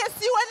formed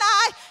against you and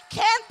I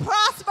can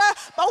prosper,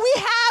 but we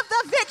have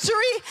the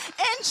victory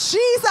in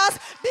Jesus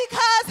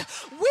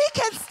because we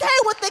can stay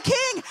with the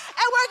King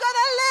and we're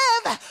gonna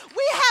live.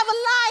 We have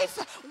life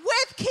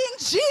with King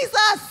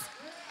Jesus.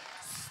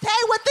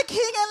 Stay with the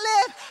King and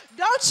live.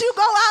 Don't you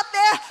go out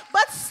there,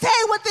 but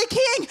stay with the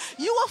King.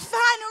 You will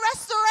find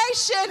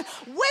restoration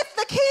with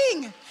the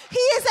King. He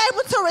is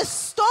able to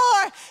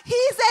restore.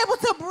 He's able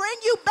to bring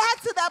you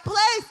back to that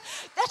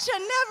place that you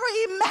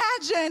never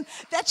imagined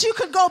that you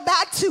could go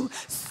back to.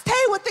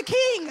 Stay with the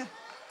King.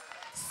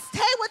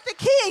 Stay with the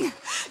King.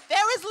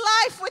 There is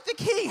life with the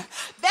King.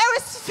 There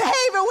is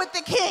favor with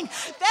the King.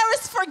 There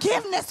is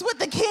forgiveness with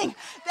the King.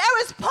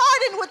 There is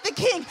pardon with the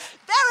King.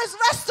 There is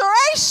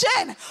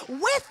restoration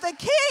with the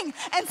King.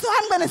 And so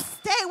I'm going to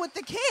stay with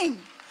the King.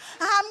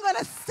 I'm going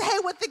to stay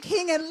with the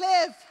King and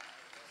live.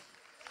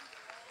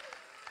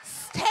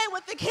 Stay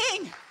with the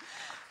King.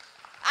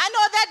 I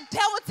know that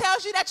devil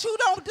tells you that you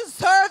don't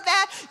deserve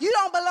that. You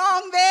don't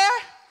belong there.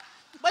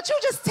 But you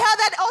just tell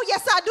that, oh,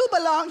 yes, I do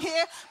belong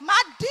here.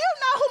 Do you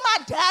know who my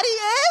daddy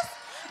is?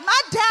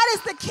 My dad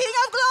is the King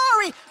of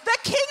glory, the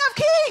King of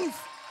kings.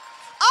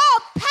 All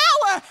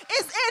power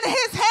is in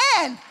his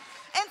hand.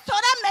 And so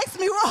that makes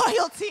me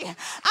royalty.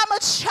 I'm a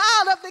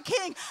child of the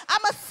King.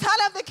 I'm a son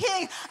of the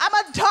King. I'm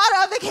a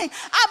daughter of the King.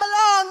 I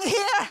belong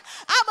here.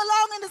 I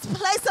belong in this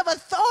place of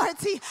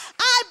authority.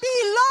 I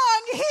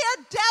belong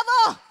here,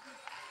 devil.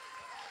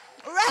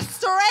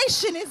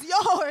 Restoration is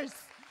yours.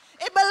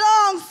 It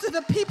belongs to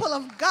the people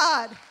of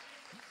God.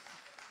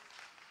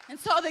 And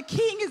so the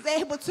King is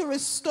able to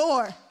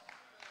restore.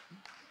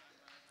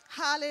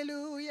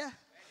 Hallelujah.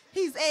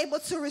 He's able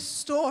to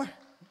restore.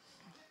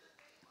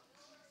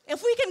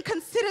 If we can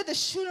consider the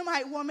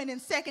Shunammite woman in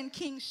 2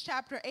 Kings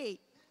chapter 8.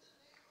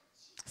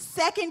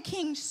 2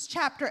 Kings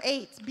chapter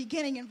 8,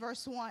 beginning in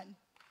verse 1.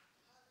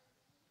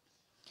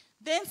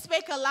 Then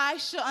spake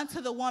Elisha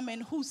unto the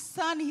woman whose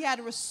son he had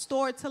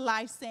restored to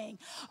life, saying,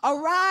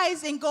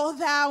 Arise and go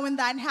thou in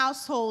thine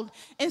household,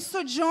 and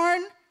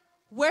sojourn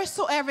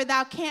wheresoever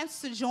thou canst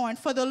sojourn,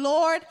 for the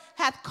Lord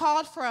hath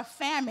called for a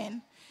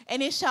famine,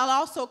 and it shall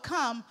also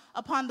come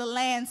upon the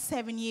land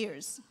 7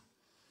 years.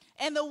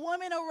 And the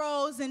woman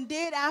arose and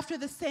did after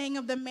the saying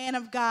of the man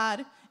of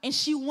God, and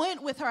she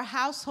went with her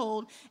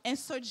household and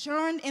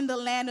sojourned in the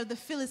land of the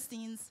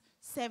Philistines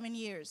 7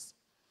 years.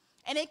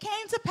 And it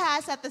came to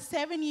pass at the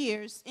 7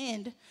 years'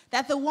 end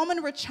that the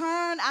woman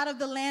returned out of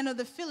the land of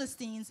the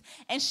Philistines,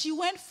 and she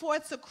went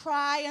forth to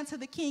cry unto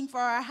the king for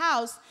her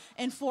house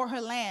and for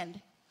her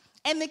land.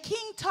 And the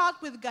king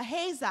talked with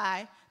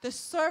Gehazi, the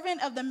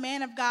servant of the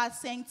man of God,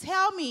 saying,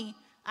 Tell me,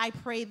 I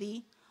pray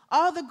thee,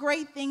 all the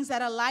great things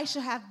that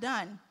Elisha hath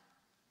done.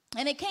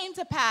 And it came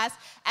to pass,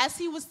 as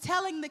he was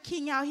telling the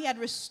king how he had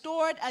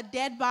restored a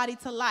dead body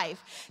to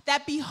life,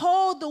 that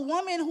behold, the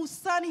woman whose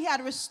son he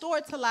had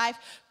restored to life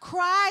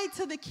cried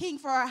to the king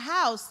for her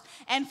house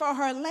and for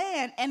her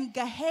land. And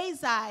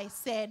Gehazi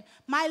said,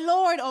 My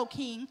lord, O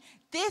king,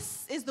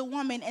 this is the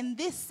woman, and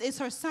this is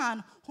her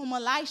son, whom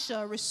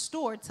Elisha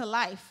restored to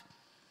life.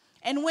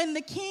 And when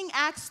the king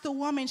asked the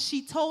woman,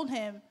 she told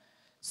him.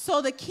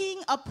 So the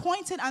king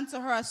appointed unto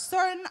her a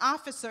certain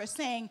officer,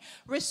 saying,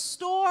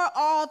 Restore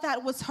all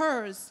that was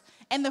hers,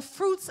 and the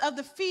fruits of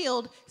the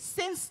field,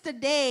 since the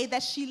day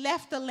that she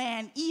left the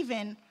land,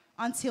 even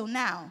until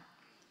now.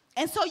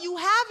 And so you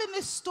have in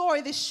this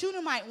story this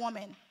Shunammite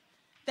woman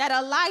that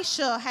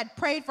Elisha had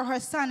prayed for her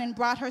son and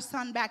brought her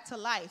son back to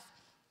life.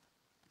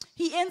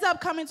 He ends up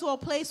coming to a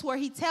place where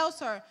he tells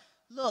her,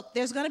 look,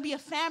 there's going to be a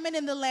famine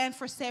in the land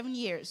for 7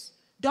 years.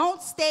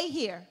 Don't stay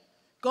here.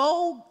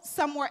 Go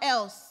somewhere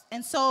else.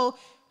 And so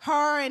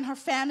her and her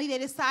family, they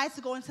decide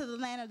to go into the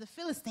land of the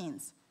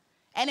Philistines.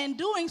 And in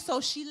doing so,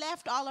 she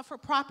left all of her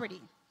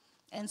property.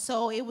 And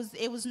so it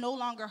was no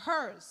longer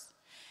hers.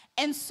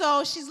 And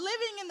so she's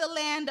living in the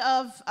land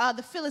of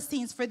the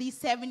Philistines for these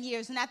 7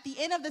 years. And at the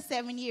end of the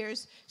 7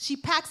 years, she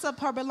packs up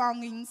her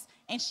belongings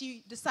and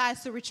she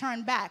decides to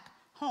return back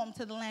home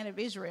to the land of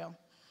Israel.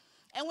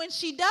 And when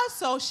she does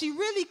so, she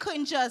really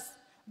couldn't just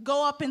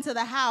go up into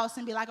the house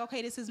and be like,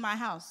 okay, this is my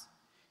house.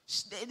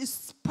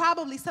 It's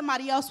probably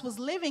somebody else was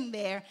living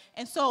there,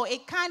 and so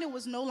it kind of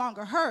was no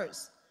longer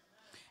hers.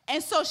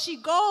 And so she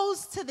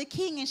goes to the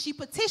king and she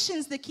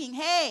petitions the king,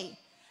 hey,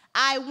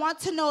 I want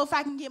to know if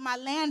I can get my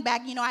land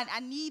back. You know, I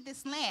need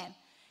this land.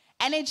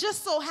 And it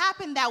just so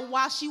happened that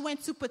while she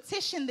went to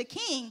petition the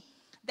king,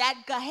 that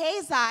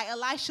Gehazi,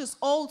 Elisha's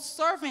old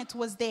servant,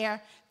 was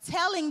there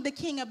telling the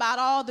king about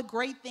all the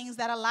great things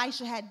that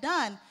Elisha had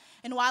done.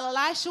 And while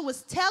Elisha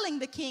was telling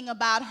the king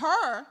about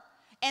her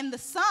and the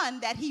son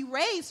that he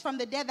raised from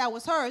the dead that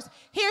was hers,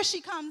 here she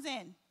comes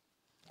in.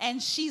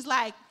 And she's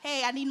like,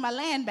 hey, I need my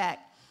land back.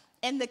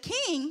 And the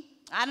king,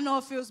 I don't know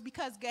if it was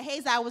because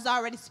Gehazi was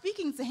already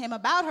speaking to him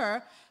about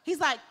her, he's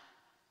like,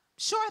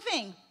 sure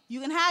thing,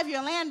 you can have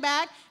your land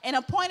back, and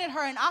appointed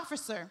her an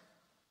officer.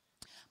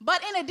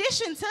 But in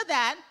addition to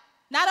that,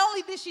 Not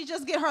only did she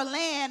just get her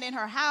land and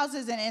her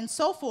houses and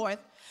so forth,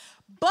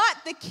 but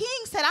the king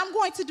said, I'm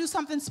going to do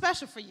something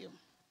special for you.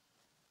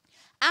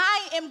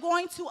 I am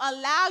going to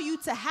allow you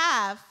to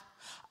have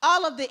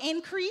all of the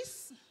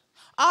increase,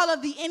 all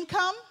of the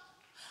income,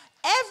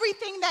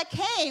 everything that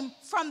came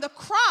from the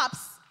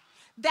crops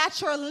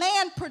that your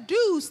land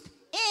produced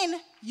in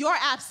your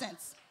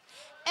absence.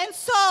 And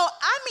so,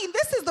 I mean,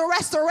 this is the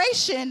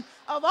restoration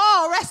of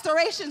all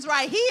restorations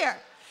right here.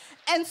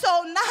 And so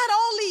not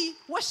only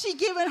was she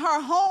given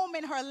her home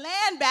and her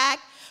land back,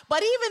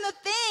 but even the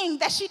thing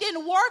that she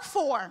didn't work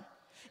for,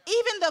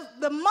 even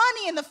the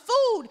money and the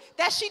food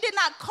that she did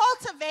not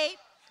cultivate,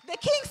 the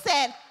king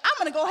said, I'm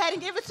going to go ahead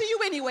and give it to you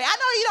anyway. I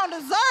know you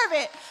don't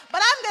deserve it,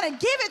 but I'm going to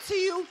give it to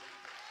you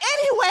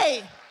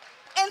anyway.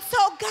 And so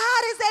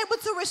God is able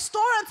to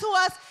restore unto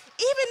us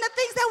even the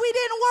things that we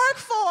didn't work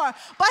for.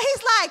 But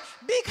he's like,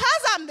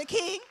 because I'm the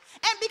king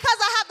and because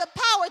I have the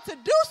power to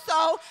do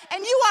so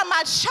and you are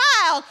my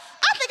child,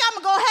 I think I'm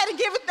going to go ahead and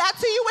give that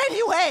to you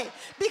anyway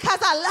because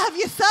I love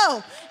you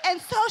so.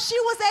 And so she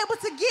was able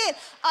to get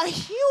a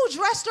huge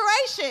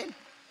restoration.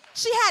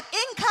 She had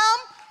income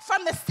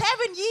from the 7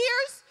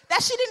 years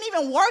that she didn't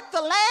even work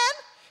the land.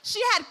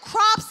 She had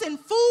crops and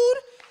food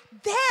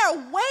there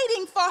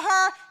waiting for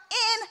her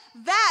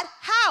in that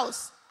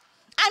house.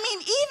 I mean,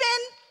 even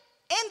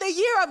in the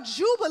year of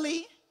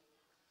Jubilee,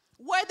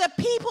 where the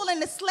people and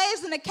the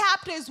slaves and the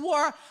captives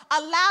were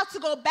allowed to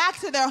go back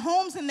to their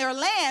homes and their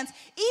lands,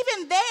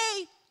 even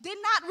they did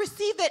not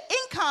receive the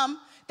income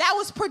that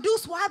was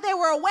produced while they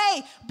were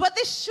away. But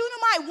this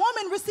Shunammite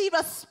woman received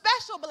a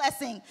special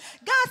blessing.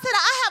 God said,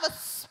 I have a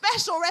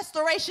special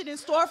restoration in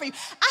store for you.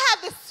 I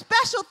have this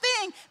special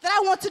thing that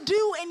I want to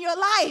do in your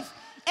life.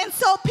 And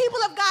so, people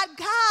of God,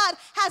 God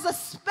has a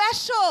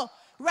special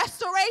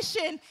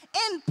restoration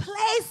in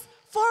place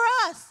for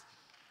us.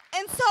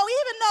 And so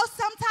even though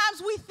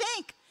sometimes we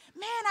think,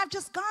 man, I've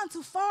just gone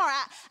too far.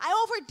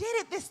 I overdid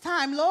it this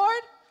time,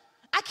 Lord.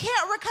 I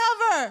can't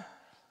recover.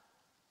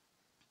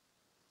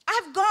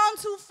 I've gone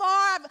too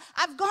far.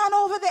 I've gone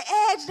over the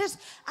edge.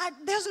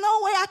 There's no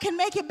way I can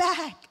make it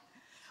back.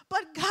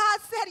 But God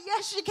said,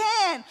 yes, you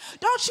can.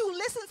 Don't you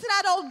listen to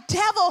that old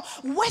devil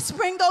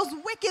whispering those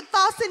wicked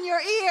thoughts in your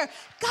ear.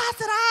 God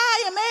said,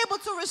 I am able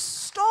to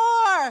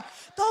restore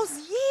those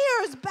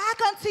years back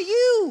unto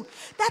you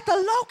that the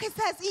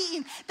locust has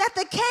eaten, that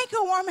the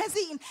cankerworm has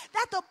eaten,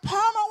 that the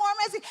palmer worm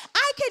has eaten.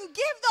 I can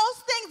give those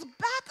things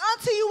back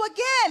unto you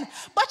again.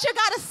 But you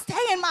got to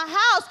stay in my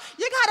house.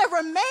 You got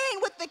to remain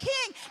with the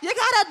king. You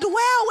got to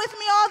dwell with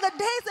me all the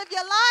days of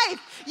your life.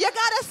 You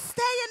got to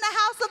stay in the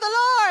house of the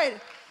Lord.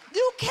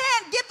 You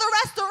can't get the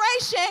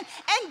restoration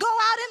and go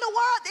out in the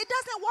world. It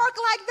doesn't work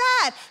like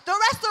that. The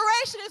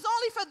restoration is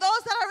only for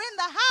those that are in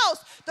the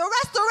house. The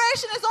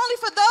restoration is only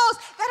for those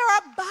that are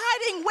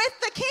abiding with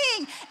the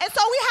king. And so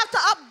we have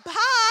to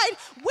abide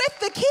with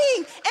the king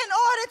in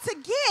order to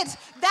get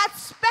that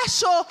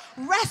special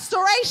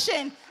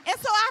restoration. And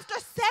so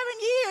after 7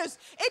 years,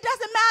 it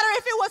doesn't matter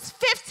if it was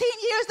 15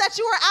 years that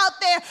you were out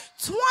there,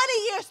 20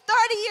 years,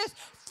 30 years,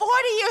 40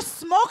 years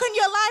smoking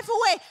your life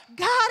away.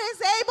 God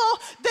is able,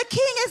 the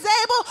king is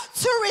able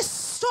to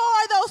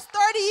restore those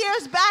 30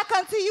 years back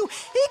unto you.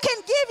 He can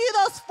give you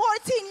those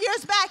 14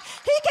 years back.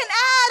 He can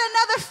add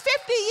another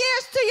 50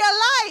 years to your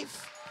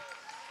life.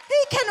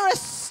 He can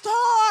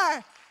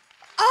restore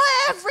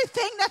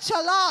everything that you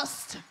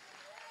lost.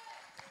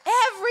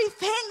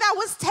 Everything that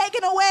was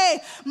taken away,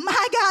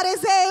 my God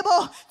is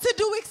able to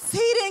do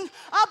exceeding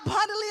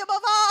abundantly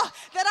above all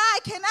that I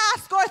can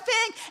ask or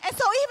think. And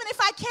so even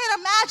if I can't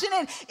imagine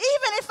it,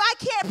 even if I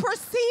can't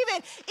perceive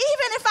it,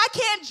 even if I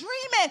can't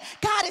dream it,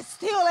 God is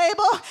still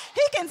able.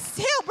 He can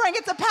still bring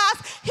it to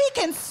pass. He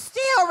can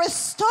still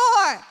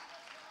restore.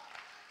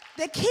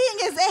 The king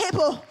is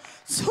able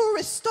to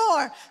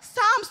restore.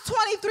 Psalms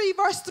 23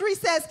 verse 3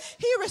 says,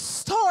 he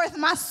restoreth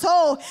my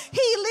soul.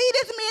 He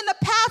leadeth me in the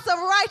paths of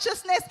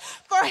righteousness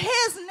for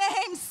his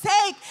name's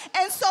sake.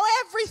 And so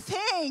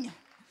everything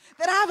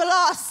that I've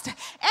lost,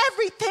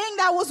 everything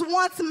that was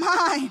once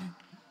mine,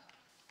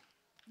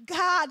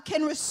 God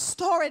can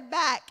restore it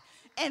back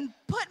and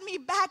put me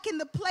back in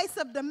the place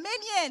of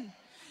dominion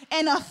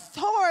and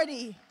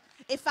authority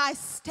if I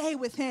stay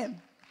with him.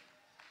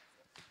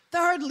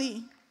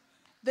 Thirdly,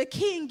 the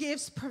king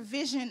gives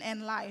provision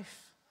and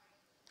life.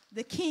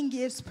 The king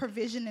gives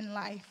provision in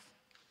life.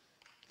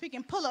 If we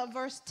can pull up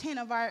verse 10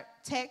 of our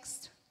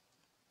text.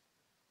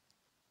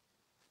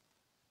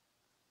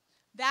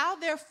 Thou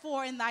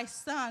therefore and thy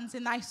sons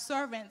and thy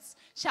servants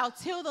shall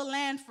till the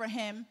land for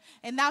him,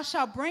 and thou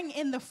shalt bring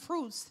in the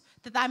fruits,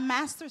 that thy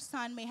master's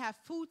son may have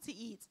food to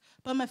eat.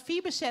 But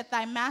Mephibosheth,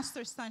 thy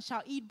master's son,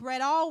 shall eat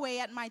bread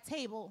always at my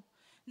table.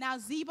 Now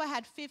Ziba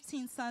had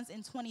 15 sons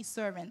and 20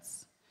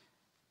 servants.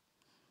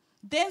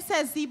 Then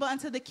says Ziba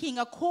unto the king,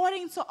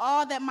 according to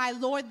all that my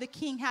lord the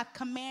king hath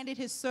commanded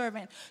his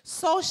servant,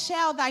 so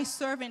shall thy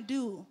servant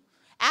do.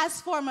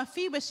 As for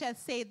Mephibosheth,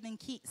 saith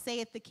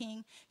the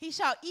king, he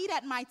shall eat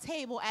at my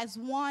table as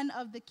one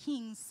of the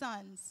king's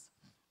sons.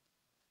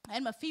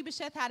 And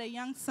Mephibosheth had a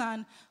young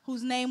son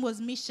whose name was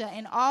Misha,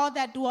 and all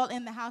that dwelt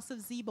in the house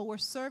of Ziba were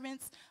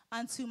servants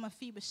unto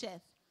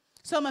Mephibosheth.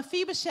 So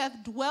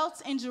Mephibosheth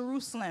dwelt in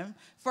Jerusalem,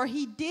 for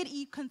he did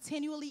eat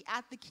continually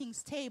at the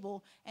king's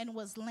table and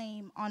was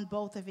lame on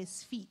both of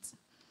his feet.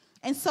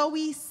 And so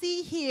we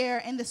see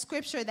here in the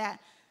scripture that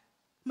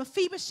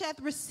Mephibosheth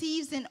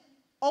receives an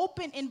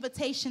open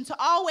invitation to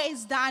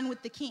always dine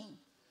with the king.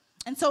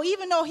 And so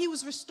even though he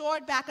was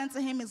restored back unto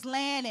him his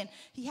land, and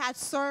he had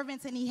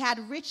servants, and he had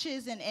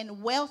riches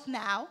and wealth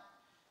now,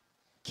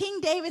 King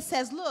David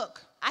says,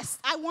 look,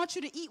 I want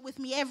you to eat with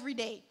me every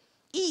day.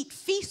 Eat,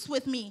 feast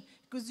with me.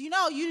 Because,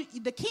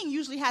 the king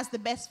usually has the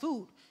best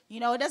food.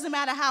 It doesn't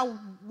matter how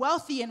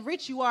wealthy and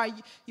rich you are,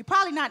 you're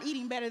probably not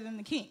eating better than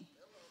the king.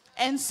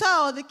 And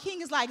so the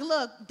king is like,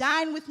 look,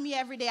 dine with me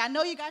every day. I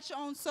know you got your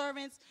own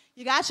servants,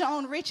 you got your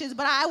own riches,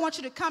 but I want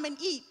you to come and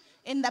eat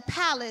in the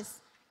palace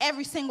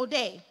every single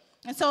day.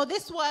 And so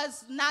this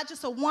was not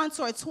just a once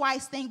or a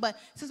twice thing, but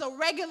this is a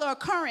regular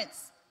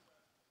occurrence.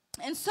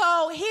 And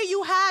so here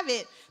you have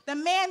it. The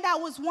man that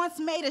was once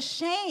made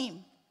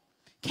ashamed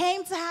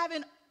came to have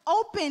an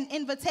open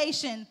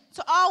invitation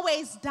to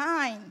always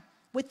dine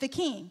with the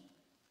king.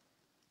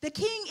 The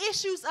king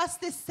issues us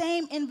this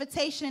same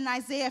invitation in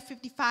Isaiah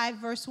 55,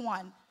 verse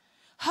 1.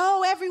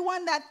 Ho,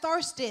 everyone that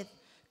thirsteth,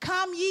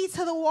 come ye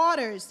to the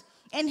waters,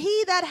 and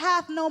he that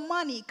hath no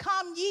money,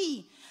 come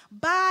ye,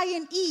 buy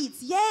and eat.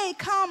 Yea,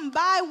 come,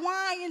 buy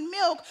wine and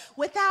milk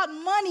without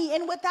money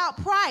and without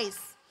price.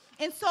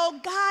 And so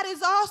God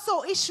is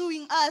also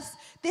issuing us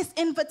this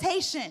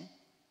invitation.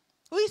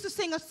 We used to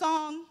sing a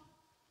song,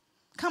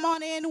 come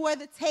on in where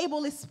the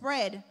table is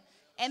spread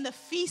and the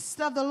feast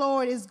of the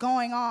Lord is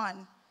going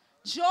on.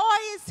 Joy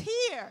is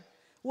here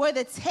where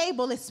the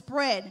table is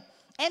spread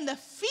and the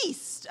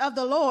feast of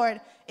the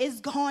Lord is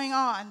going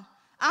on.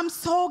 I'm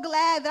so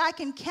glad that I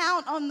can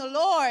count on the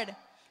Lord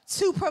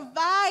to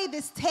provide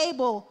this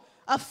table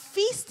of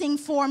feasting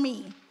for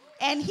me.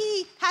 And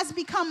he has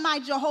become my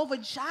Jehovah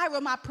Jireh,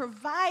 my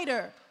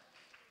provider.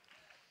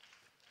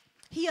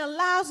 He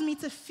allows me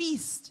to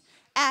feast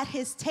at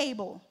his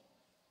table.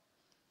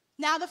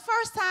 Now, the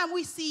first time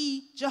we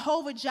see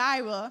Jehovah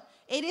Jireh,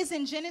 it is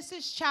in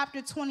Genesis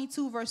chapter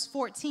 22, verse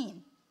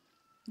 14.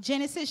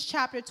 Genesis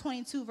chapter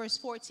 22, verse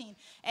 14.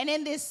 And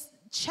in this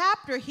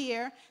chapter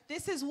here,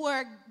 this is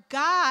where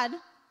God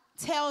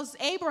tells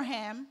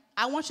Abraham,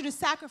 I want you to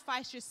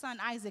sacrifice your son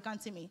Isaac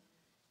unto me.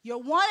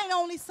 Your one and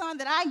only son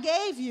that I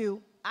gave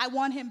you, I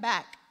want him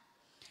back.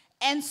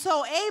 And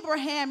so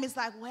Abraham is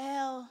like,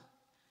 well,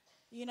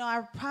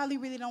 I probably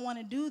really don't want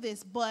to do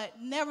this, but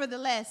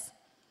nevertheless,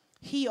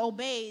 he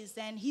obeys,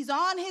 and he's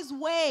on his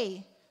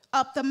way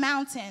up the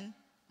mountain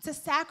to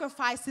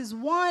sacrifice his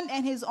one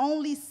and his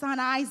only son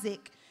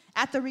Isaac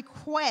at the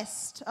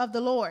request of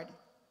the Lord.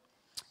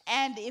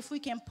 And if we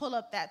can pull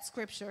up that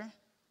scripture,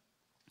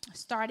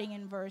 starting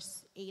in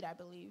verse 8, I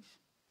believe.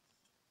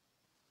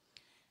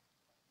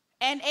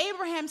 And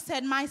Abraham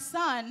said, my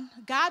son,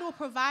 God will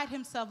provide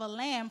himself a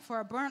lamb for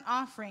a burnt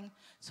offering.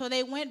 So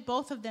they went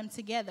both of them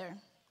together.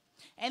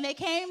 And they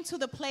came to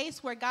the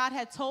place where God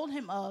had told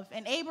him of.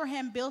 And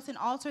Abraham built an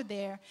altar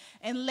there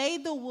and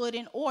laid the wood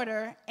in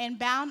order and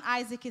bound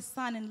Isaac his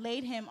son and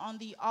laid him on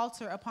the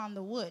altar upon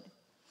the wood.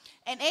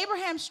 And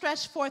Abraham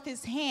stretched forth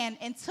his hand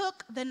and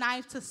took the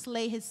knife to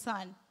slay his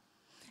son.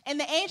 And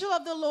the angel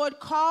of the Lord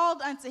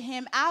called unto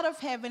him out of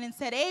heaven and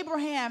said,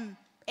 Abraham,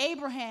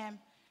 Abraham.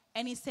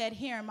 And he said,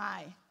 here am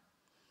I.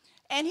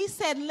 And he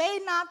said, lay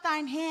not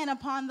thine hand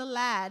upon the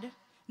lad,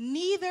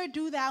 neither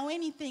do thou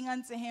anything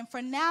unto him.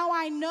 For now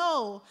I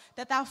know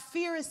that thou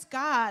fearest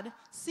God,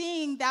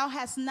 seeing thou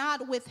hast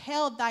not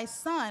withheld thy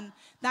son,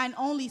 thine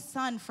only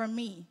son, from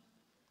me.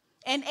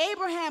 And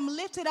Abraham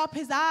lifted up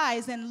his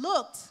eyes and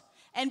looked,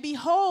 and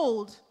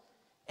behold,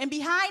 and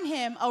behind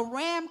him a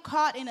ram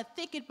caught in a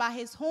thicket by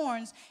his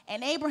horns.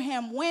 And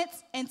Abraham went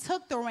and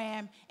took the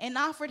ram and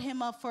offered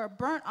him up for a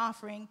burnt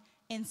offering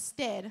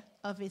instead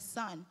of his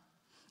son.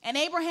 And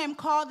Abraham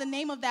called the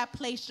name of that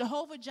place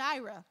Jehovah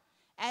Jireh,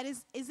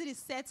 as it is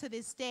said to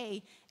this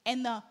day,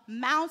 in the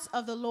mount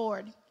of the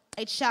Lord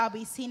it shall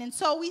be seen. And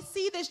so we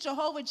see this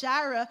Jehovah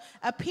Jireh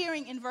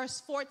appearing in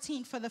verse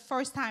 14 for the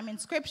first time in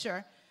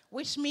Scripture,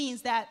 which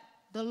means that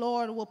the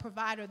Lord will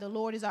provide, or the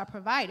Lord is our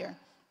provider.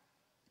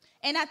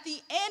 And at the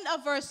end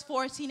of verse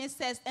 14, it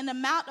says, in the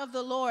mount of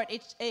the Lord,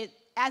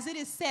 as it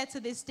is said to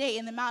this day,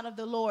 in the mount of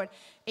the Lord,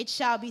 it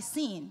shall be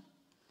seen.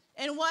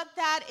 And what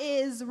that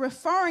is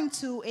referring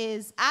to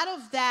is, out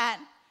of that,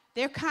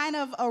 there kind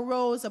of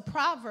arose a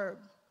proverb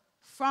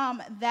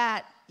from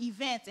that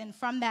event and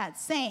from that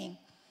saying.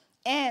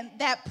 And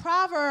that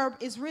proverb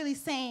is really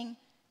saying,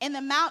 in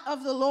the mount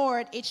of the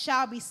Lord, it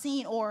shall be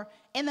seen, or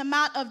in the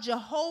mount of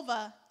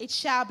Jehovah, it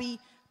shall be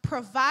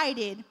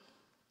provided,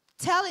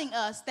 telling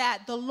us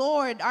that the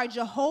Lord, our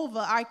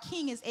Jehovah, our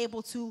King, is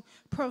able to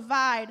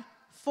provide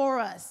for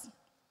us.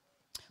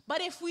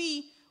 But if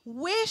we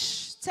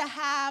wish to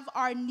have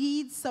our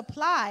needs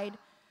supplied,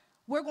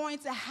 we're going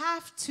to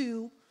have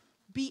to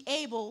be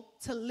able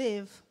to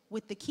live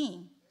with the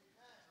King.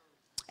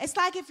 It's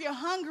like if you're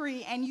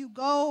hungry and you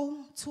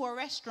go to a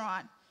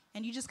restaurant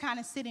and you just kind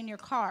of sit in your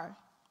car.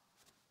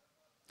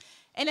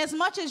 And as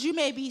much as you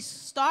may be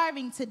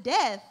starving to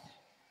death,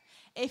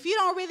 if you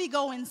don't really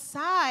go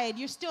inside,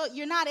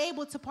 you're not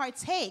able to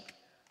partake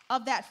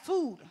of that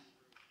food.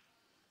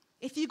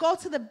 If you go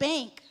to the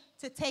bank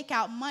to take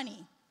out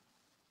money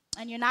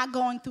and you're not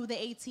going through the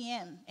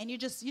ATM and you're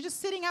just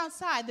sitting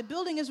outside, the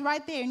building is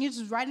right there and you're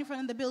just right in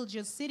front of the building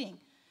just sitting,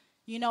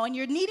 and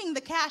you're needing the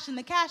cash and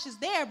the cash is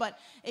there, but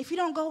if you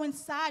don't go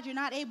inside, you're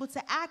not able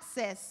to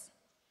access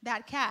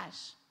that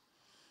cash.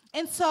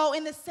 And so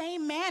in the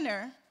same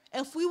manner,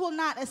 if we will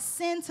not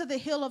ascend to the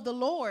hill of the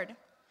Lord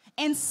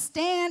and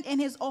stand in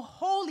his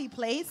holy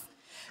place,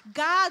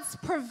 God's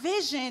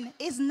provision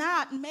is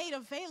not made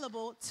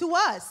available to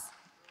us.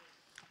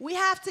 We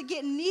have to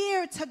get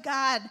near to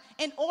God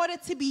in order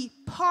to be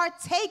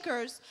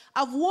partakers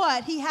of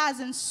what he has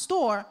in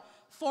store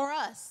for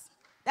us.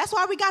 That's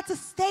why we got to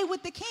stay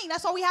with the King.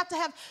 That's why we have to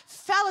have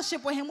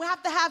fellowship with him. We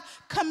have to have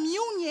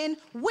communion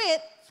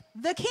with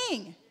the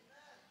King.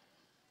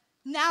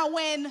 Now,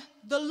 when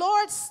the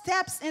Lord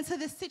steps into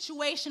this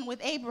situation with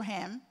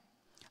Abraham,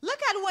 look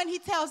at when he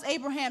tells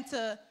Abraham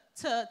to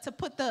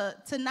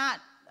not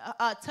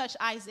touch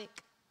Isaac.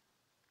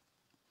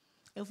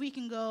 If we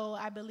can go,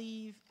 I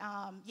believe,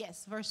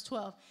 yes, verse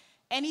 12.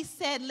 And he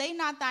said, lay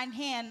not thine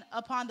hand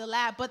upon the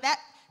lad. But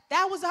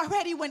that was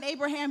already when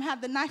Abraham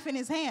had the knife in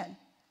his hand.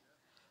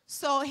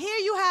 So here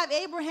you have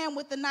Abraham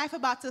with the knife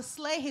about to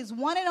slay his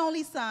one and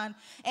only son.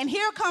 And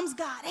here comes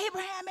God.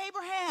 Abraham,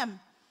 Abraham,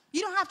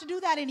 you don't have to do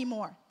that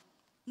anymore.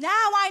 Now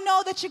I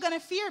know that you're going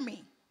to fear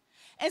me.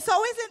 And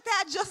so isn't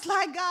that just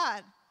like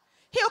God?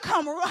 He'll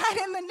come right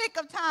in the nick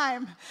of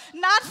time,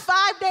 not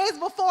 5 days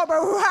before,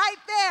 but right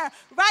there,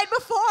 right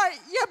before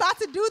you're about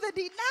to do the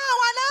deed. Now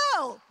I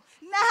know.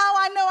 Now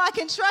I know I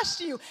can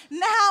trust you. Now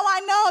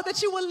I know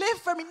that you will live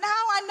for me. Now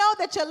I know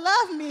that you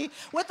love me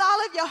with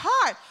all of your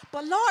heart.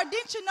 But Lord,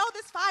 didn't you know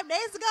this 5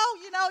 days ago?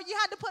 You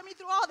had to put me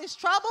through all this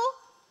trouble.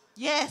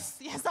 Yes,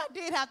 I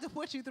did have to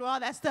put you through all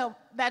that stuff,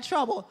 that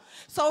trouble.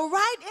 So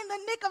right in the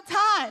nick of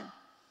time.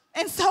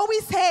 And so we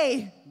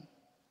say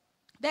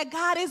that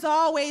God is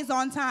always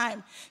on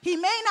time. He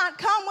may not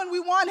come when we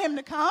want him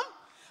to come,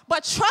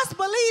 but trust,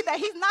 believe that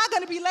he's not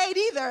going to be late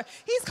either.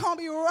 He's going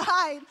to be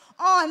right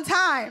on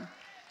time.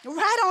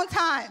 Right on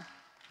time.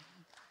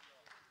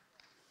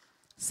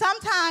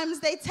 Sometimes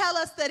they tell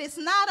us that it's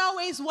not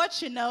always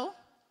what you know,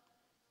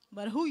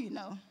 but who you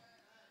know.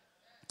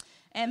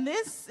 And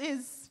this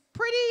is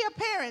pretty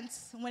apparent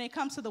when it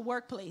comes to the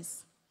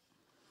workplace.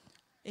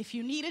 If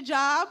you need a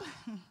job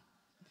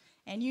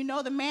and you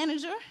know the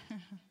manager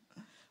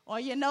or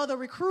you know the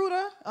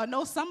recruiter or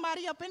know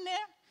somebody up in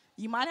there,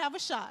 you might have a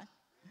shot.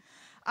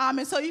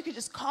 And so you can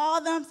just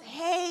call them, say,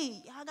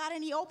 hey, y'all got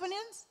any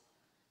openings?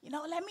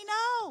 Let me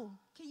know.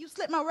 Can you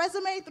slip my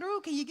resume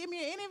through? Can you give me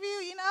an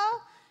interview,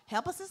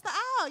 Help a sister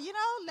out,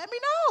 let me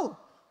know.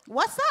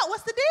 What's up?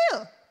 What's the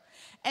deal?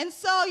 And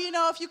so,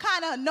 if you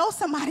kind of know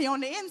somebody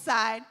on the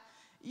inside,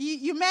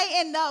 you may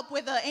end up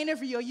with an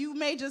interview, or you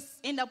may just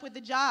end up with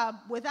the job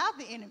without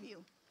the interview.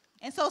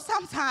 And so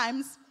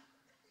sometimes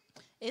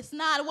it's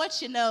not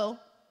what you know,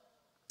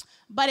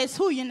 but it's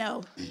who you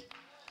know.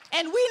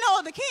 And we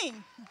know the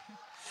King.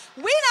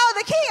 We know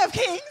the King of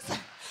Kings.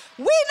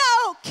 We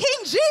know King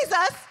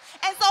Jesus.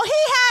 And so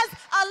he has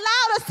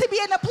allowed us to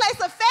be in a place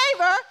of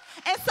favor.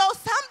 And so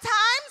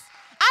sometimes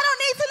I don't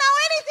need to know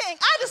anything.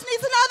 I just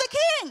need to know the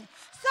King.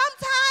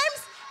 Sometimes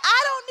I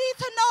don't need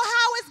to know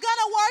how it's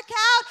going to work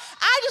out.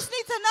 I just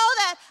need to know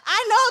that I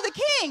know the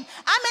King.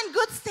 I'm in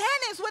good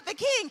standings with the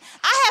King.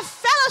 I have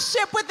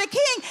fellowship with the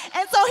King.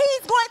 And so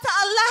he's going to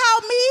allow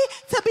me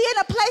to be in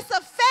a place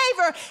of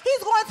favor.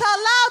 He's going to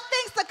allow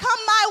things to come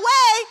my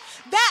way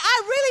that I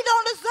really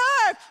don't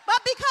deserve. But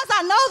because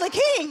I know the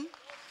King,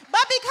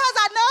 but because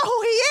I know who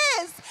he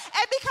is,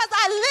 and because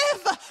I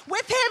live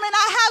with him and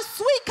I have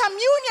sweet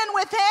communion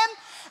with him,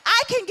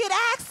 I can get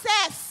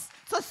access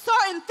to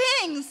certain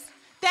things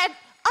that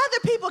other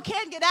people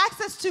can't get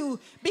access to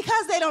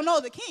because they don't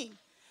know the King.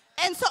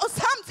 And so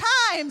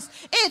sometimes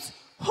it's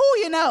who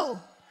you know.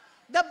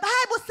 The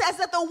Bible says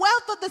that the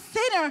wealth of the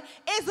sinner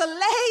is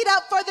laid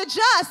up for the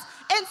just.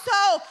 And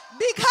so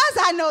because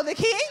I know the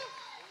King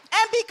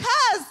and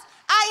because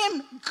I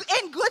am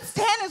in good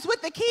standings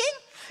with the King,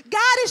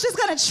 God is just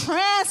going to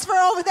transfer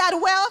over that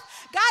wealth.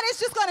 God is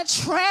just going to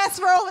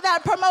transfer over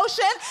that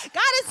promotion.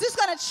 God is just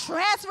going to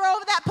transfer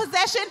over that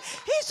possession.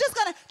 He's just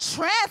going to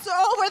transfer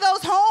over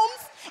those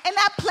homes and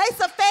that place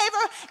of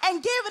favor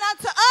and give it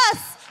unto us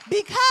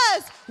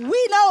because we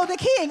know the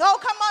King. Oh,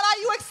 come on. Are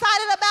you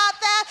excited about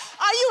that?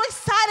 Are you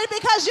excited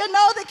because you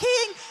know the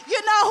King? You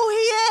know who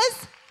he is?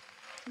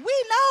 We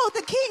know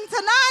the King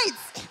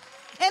tonight.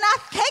 And I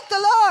thank the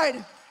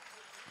Lord.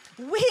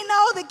 We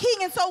know the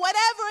King, and so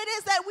whatever it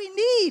is that we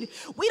need,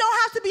 we don't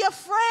have to be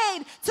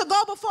afraid to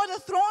go before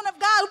the throne of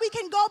God. We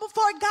can go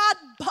before God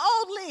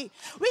boldly.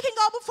 We can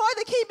go before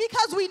the King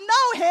because we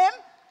know him,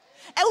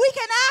 and we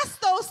can ask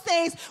those those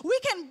things, we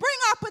can bring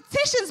our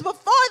petitions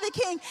before the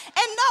king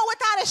and know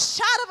without a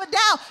shadow of a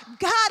doubt,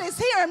 God is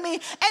hearing me,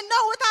 and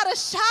know without a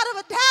shadow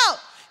of a doubt,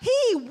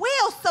 he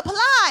will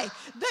supply.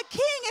 The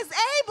king is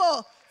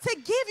able to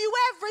give you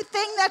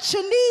everything that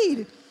you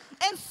need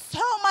and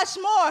so much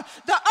more.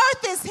 The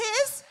earth is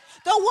his.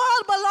 The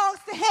world belongs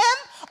to him.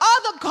 All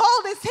the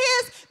gold is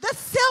his. The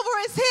silver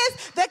is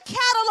his. The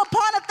cattle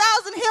upon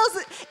 1,000 hills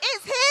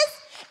is his.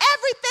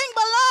 Everything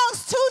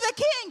belongs to the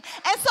king.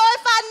 And so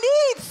if I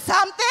need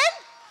something,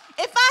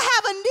 if I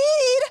have a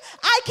need,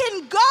 I can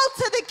go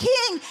to the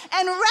king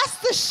and rest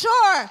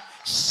assured,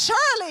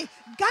 surely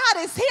God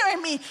is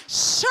hearing me.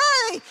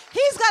 Surely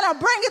he's going to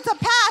bring it to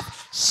pass.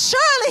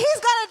 Surely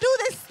he's going to do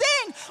this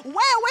thing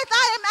wherewith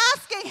I am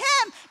asking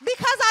him,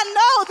 because I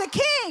know the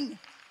king.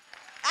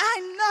 I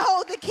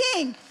know the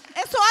king.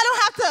 And so I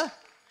don't have to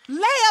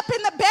lay up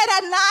in the bed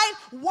at night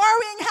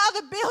worrying how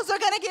the bills are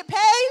going to get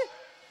paid,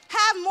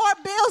 have more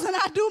bills than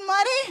I do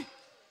money.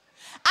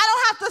 I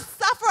don't have to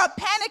suffer a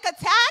panic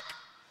attack.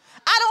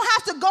 I don't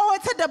have to go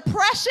into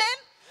depression.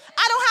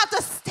 I don't have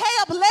to stay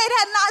up late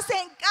at night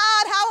saying,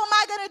 God, how am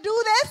I going to do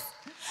this?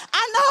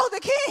 I know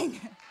the king.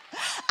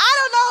 I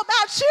don't know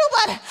about you,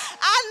 but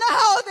I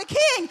know the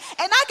king.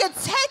 And I can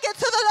take it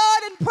to the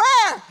Lord in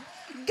prayer.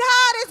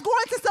 God is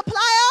going to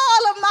supply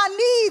all of my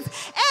needs,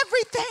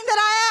 everything that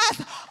I ask,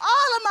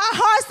 all of my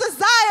heart's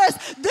desires.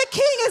 The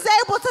king is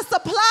able to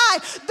supply.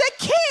 The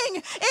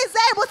king is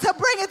able to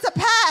bring it to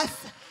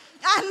pass.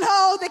 I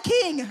know the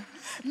king.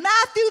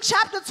 Matthew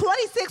chapter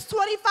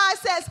 26:25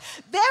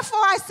 says,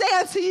 therefore I say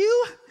unto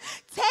you,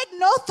 take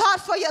no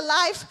thought for your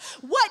life,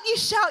 what ye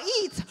shall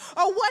eat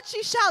or what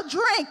ye shall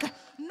drink,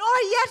 nor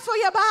yet for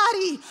your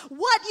body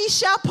what ye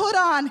shall put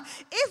on.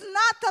 Is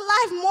not the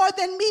life more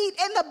than meat,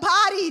 and the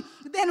body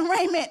than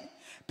raiment?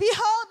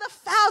 Behold the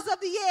fowls of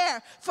the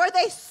air, for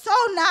they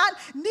sow not,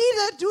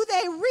 neither do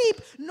they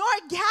reap, nor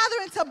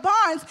gather into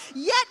barns,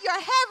 yet your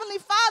heavenly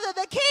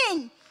Father the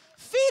King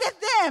feedeth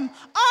them.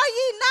 Are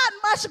ye not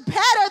much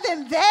better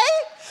than they?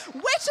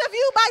 Which of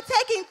you by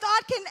taking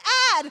thought can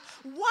add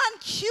 1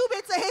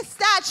 cubit to his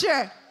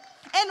stature?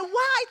 And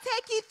why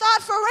take ye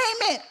thought for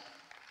raiment?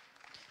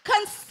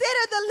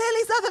 Consider the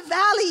lilies of the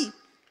valley,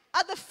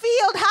 of the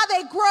field, how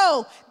they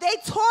grow. They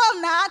toil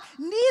not,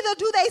 neither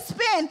do they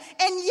spin.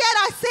 And yet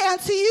I say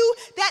unto you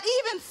that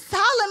even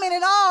Solomon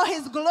in all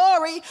his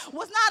glory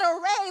was not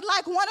arrayed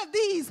like one of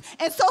these.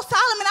 And so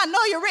Solomon, I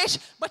know you're rich,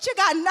 but you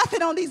got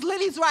nothing on these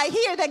lilies right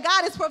here that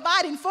God is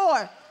providing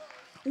for.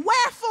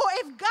 Wherefore,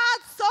 if God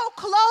so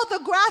clothe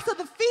the grass of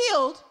the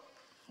field,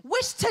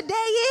 which today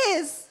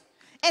is,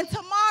 and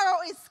tomorrow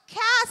is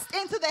cast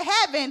into the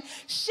heaven,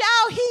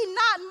 shall he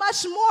not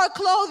much more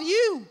clothe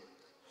you,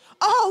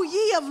 O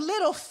ye of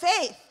little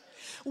faith?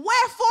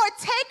 Wherefore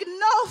take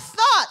no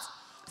thought,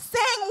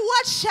 saying,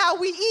 what shall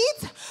we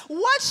eat?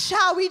 What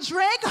shall we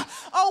drink?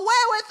 Or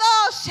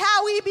wherewithal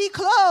shall we be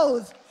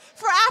clothed?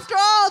 For after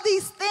all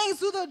these things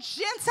do the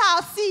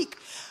Gentiles seek.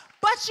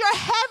 But your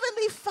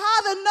heavenly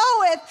Father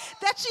knoweth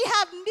that ye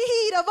have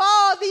need of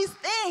all these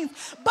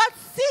things. But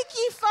seek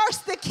ye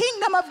first the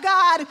kingdom of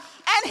God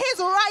and his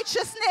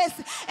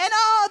righteousness, and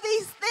all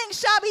these things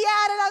shall be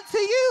added unto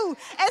you.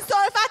 And so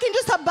if I can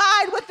just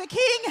abide with the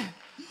king,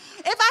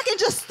 if I can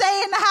just stay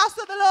in the house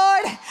of the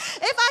Lord,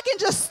 if I can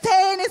just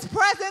stay in his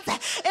presence,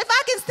 if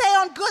I can stay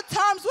on good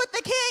terms with the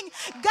king,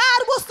 God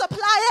will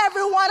supply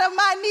every one of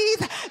my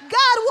needs.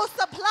 God will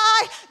supply.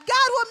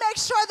 God will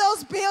make sure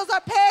those bills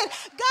are paid.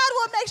 God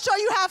will make sure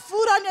you have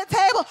food on your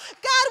table.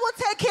 God will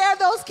take care of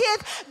those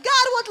kids.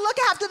 God will look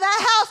after that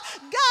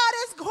house. God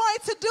is going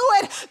to do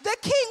it. The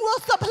king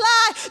will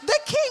supply. The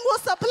king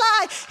will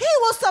supply. He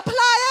will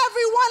supply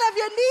every one of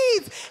your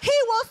needs. He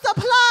will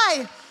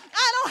supply.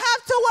 I don't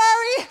have to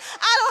worry.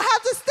 I don't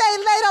have to stay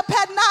late up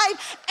at night,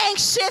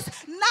 anxious,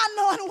 not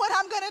knowing what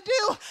I'm going to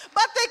do.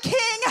 But the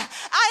king,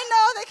 I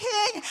know the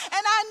king,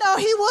 and I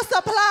know he will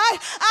supply.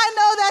 I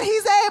know that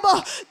he's able.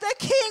 The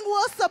king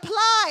will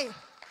supply.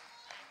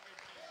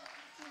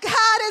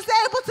 God is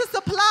able to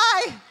supply.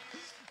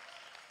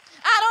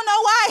 I don't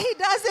know why he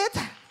does it,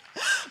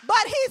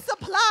 but he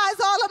supplies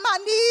all of my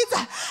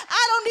needs.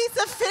 I don't need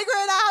to figure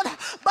it out,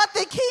 but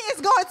the king is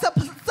going to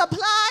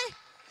supply.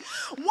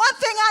 One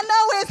thing I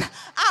know is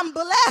I'm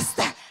blessed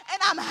and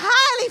I'm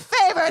highly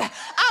favored.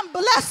 I'm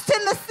blessed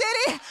in the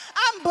city.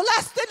 I'm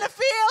blessed in the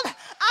field.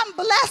 I'm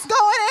blessed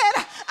going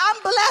in. I'm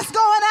blessed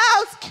going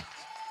out.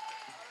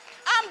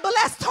 I'm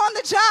blessed on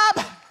the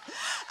job.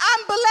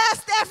 I'm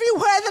blessed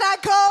everywhere that I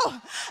go.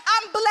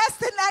 I'm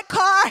blessed in that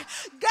car.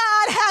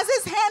 God has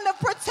his hand of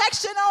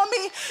protection on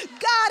me.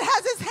 God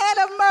has his hand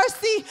of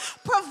mercy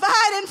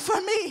providing for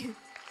me.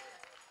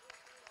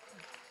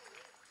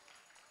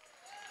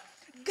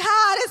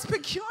 God is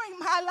procuring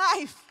my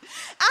life.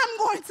 I'm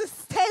going to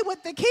stay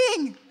with the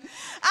king.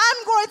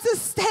 I'm going to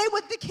stay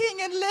with the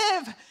king and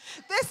live.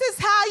 This is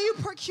how you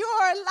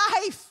procure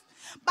life,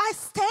 by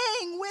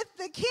staying with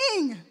the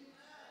king.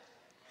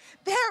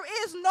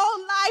 There is no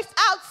life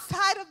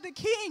outside of the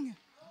king.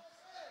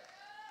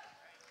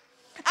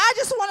 I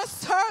just want to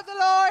serve the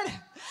Lord.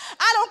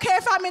 I don't care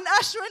if I'm an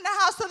usher in the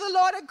house of the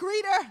Lord, a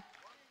greeter.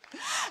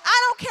 I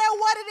don't care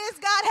what it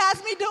is God has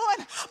me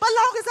doing, but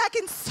long as I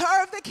can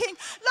serve the King.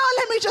 Lord,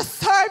 let me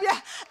just serve you.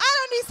 I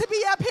don't need to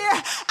be up here.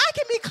 I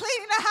can be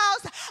cleaning the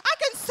house. I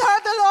can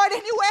serve the Lord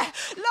anywhere.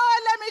 Lord,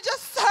 let me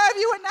just serve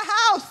you in the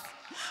house.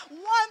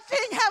 One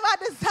thing have I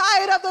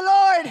desired of the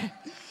Lord,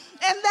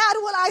 and that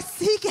will I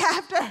seek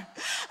after.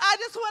 I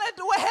just want to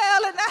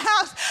dwell in the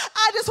house.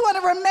 I just want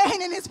to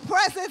remain in his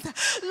presence.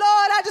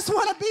 Lord, I just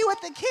want to be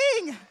with the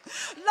King.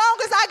 Long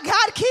as I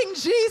got King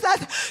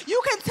Jesus,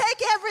 you can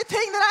take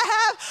everything that I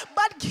have,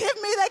 but give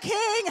me the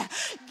King.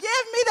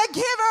 Give me the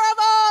giver of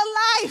all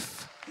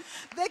life,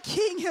 the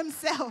King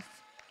himself.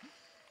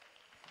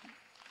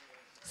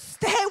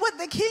 Stay with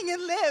the King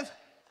and live.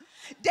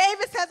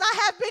 David says, I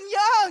have been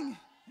young,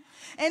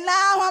 and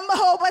now I'm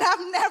old, but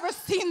I've never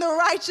seen the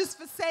righteous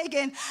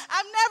forsaken.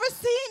 I've never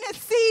seen his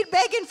seed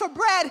begging for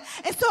bread.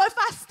 And so if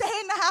I stay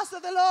in the house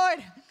of the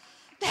Lord,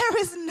 there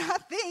is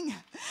nothing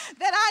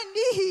that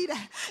I need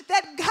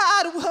that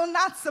God will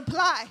not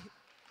supply.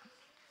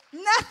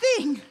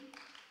 Nothing.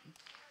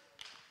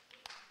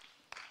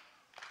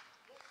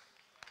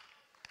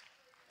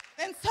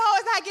 And so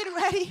as I get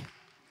ready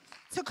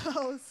to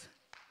close,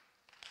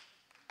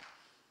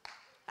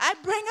 I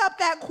bring up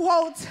that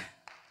quote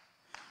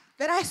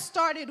that I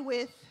started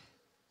with,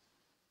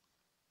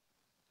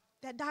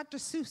 that Dr.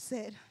 Seuss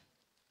said.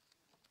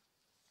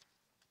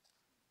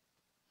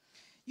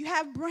 You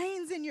have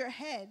brains in your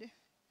head.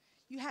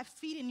 You have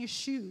feet in your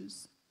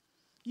shoes.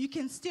 You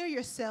can steer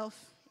yourself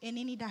in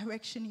any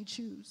direction you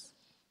choose.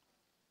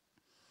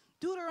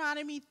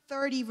 Deuteronomy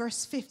 30,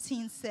 verse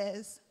 15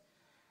 says,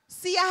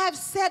 see, I have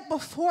set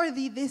before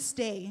thee this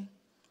day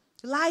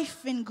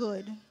life and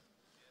good,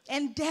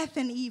 and death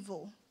and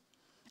evil.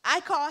 I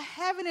call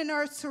heaven and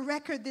earth to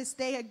record this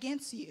day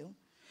against you,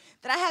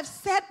 that I have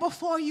set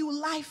before you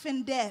life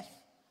and death,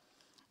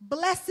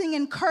 blessing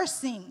and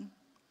cursing.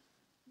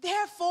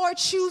 Therefore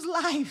choose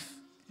life,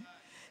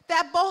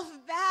 that both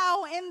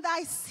thou and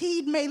thy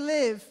seed may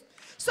live.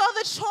 So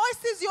the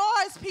choice is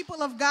yours,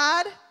 people of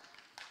God.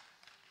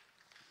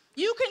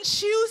 You can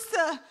choose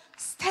to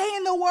stay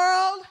in the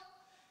world,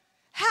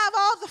 have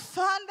all the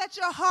fun that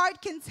your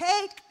heart can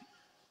take,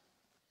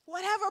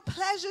 whatever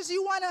pleasures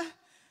you want to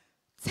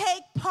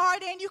take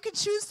part in, you can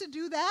choose to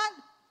do that.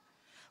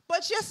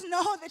 But just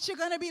know that you're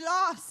going to be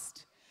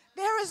lost.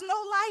 There is no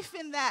life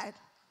in that.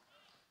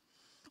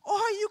 Or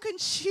you can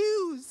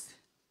choose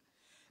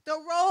the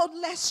road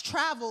less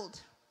traveled.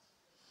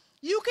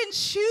 You can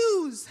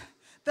choose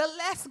the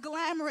less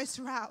glamorous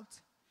route.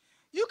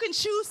 You can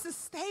choose to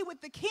stay with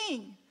the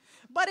King.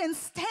 But in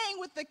staying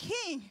with the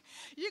King,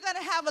 you're going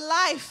to have a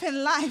life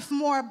and life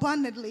more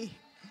abundantly.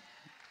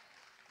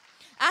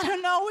 I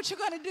don't know what you're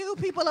going to do,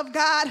 people of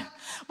God,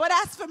 but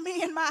as for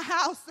me and my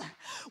house,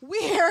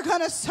 we are going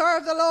to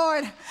serve the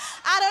Lord.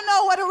 I don't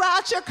know what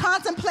route you're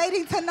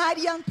contemplating tonight,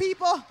 young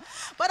people,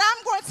 but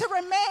I'm going to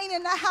remain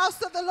in the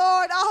house of the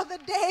Lord all the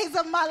days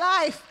of my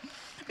life,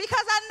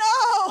 because I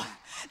know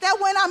that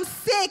when I'm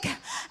sick,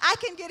 I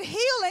can get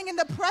healing in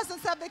the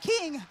presence of the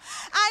King.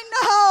 I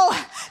know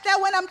that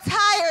when I'm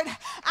tired,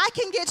 I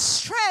can get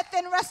strength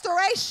and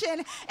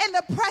restoration in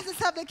the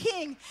presence of the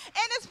King.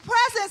 In his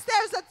presence,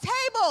 there's a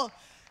table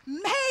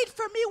made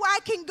for me where I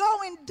can go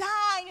and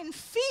dine and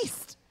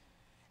feast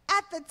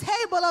at the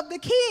table of the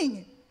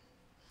King.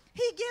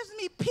 He gives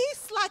me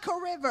peace like a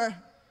river.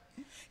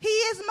 He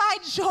is my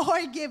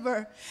joy giver.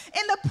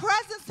 In the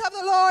presence of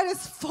the Lord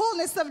is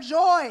fullness of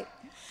joy,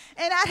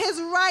 and at his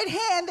right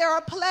hand there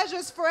are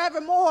pleasures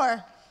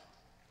forevermore.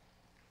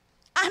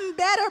 I'm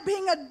better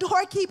being a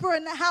doorkeeper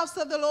in the house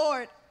of the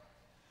Lord,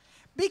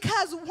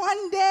 because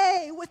one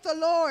day with the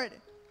Lord,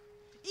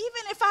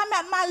 even if I'm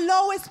at my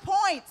lowest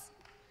point,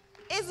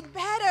 is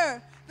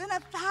better than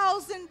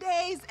 1,000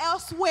 days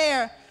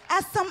elsewhere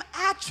as some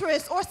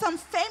actress or some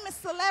famous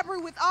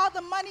celebrity with all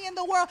the money in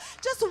the world.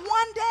 Just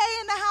one day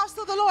in the house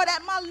of the Lord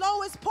at my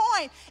lowest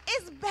point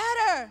is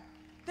better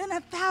than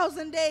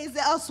 1,000 days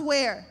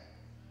elsewhere.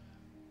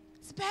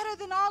 It's better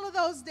than all of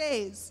those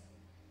days.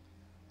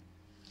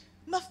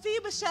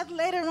 Mephibosheth,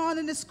 later on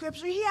in the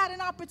scripture, he had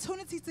an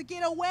opportunity to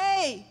get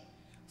away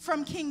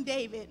from King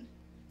David,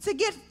 to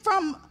get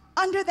from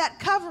under that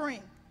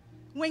covering,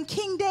 when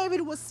King David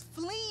was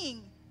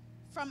fleeing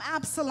from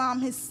Absalom,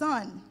 his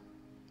son.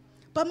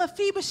 But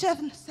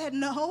Mephibosheth said,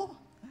 no,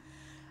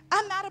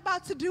 I'm not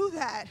about to do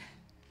that.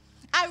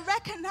 I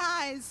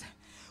recognize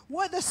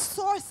where the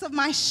source of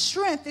my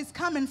strength is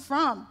coming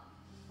from.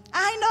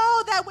 I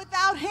know that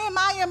without him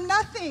I am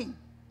nothing.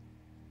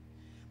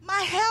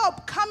 My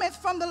help cometh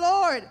from the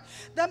Lord,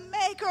 the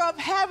maker of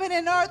heaven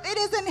and earth. It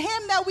is in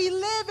him that we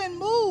live and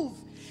move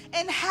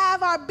and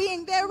have our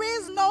being. There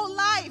is no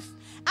life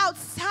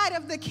outside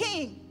of the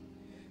King.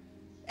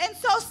 And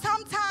so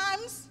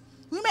sometimes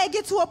we may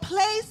get to a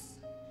place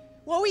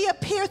where we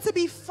appear to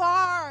be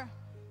far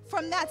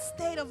from that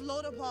state of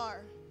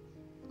Lodabar.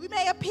 We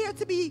may appear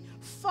to be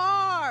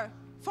far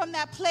from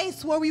that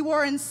place where we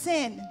were in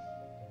sin,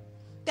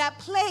 that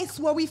place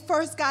where we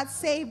first got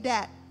saved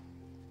at.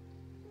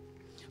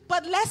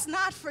 But let's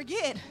not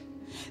forget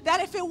that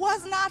if it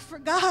was not for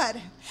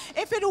God,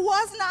 if it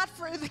was not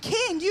for the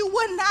King, you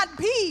would not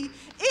be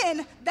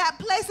in that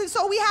place. And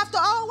so we have to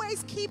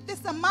always keep this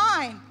in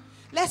mind,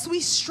 lest we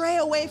stray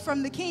away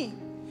from the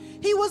King.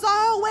 He was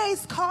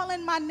always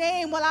calling my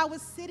name while I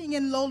was sitting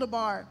in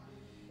Lodabar,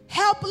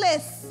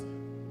 helpless,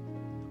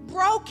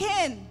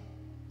 broken,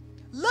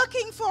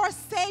 looking for a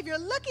Savior,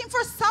 looking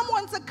for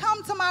someone to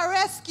come to my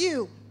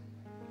rescue.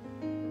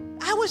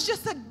 I was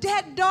just a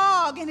dead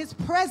dog in his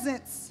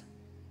presence.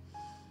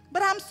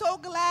 But I'm so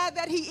glad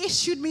that he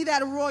issued me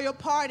that royal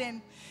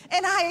pardon.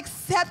 And I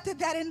accepted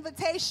that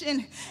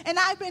invitation. And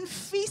I've been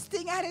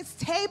feasting at his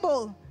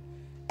table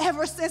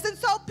ever since. And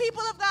so,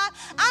 people of God,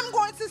 I'm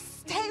going to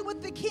stay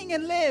with the King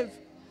and live.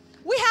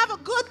 We have a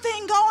good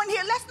thing going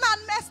here. Let's not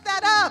mess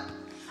that up.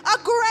 A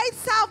great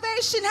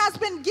salvation has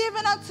been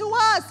given unto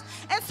us.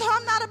 And so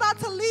I'm not about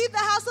to leave the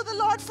house of the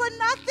Lord for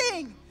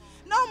nothing.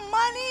 No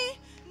money,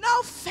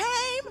 no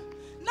fame,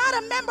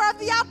 not a member of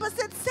the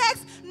opposite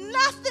sex.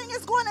 Nothing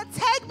is going to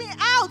take me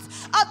out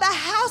of the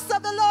house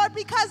of the Lord,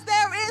 because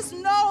there is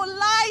no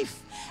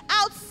life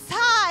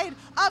outside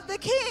of the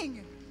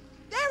King.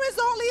 There is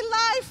only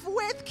life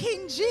with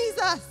King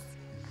Jesus.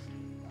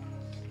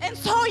 And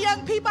so,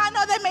 young people, I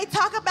know they may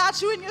talk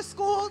about you in your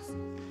schools.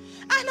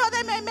 I know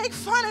they may make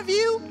fun of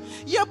you,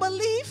 your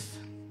belief,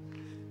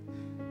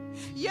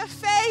 your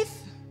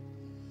faith,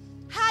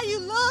 how you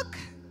look,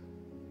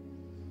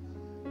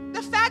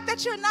 the fact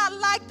that you're not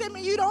like them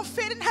and you don't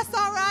fit in. That's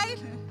all right,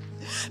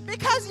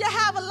 because you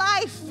have a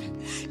life.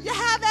 You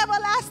have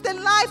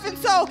everlasting life. And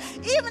so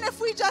even if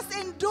we just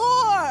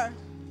endure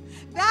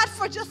that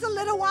for just a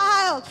little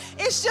while,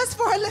 it's just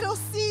for a little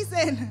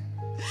season.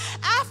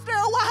 After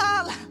a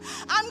while,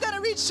 I'm going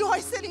to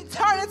rejoice in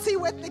eternity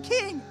with the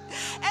King,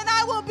 and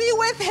I will be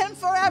with him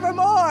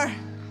forevermore.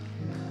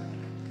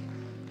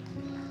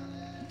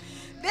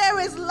 There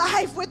is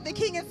life with the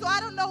King. And so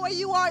I don't know where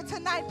you are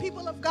tonight,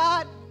 people of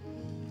God.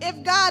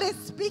 If God is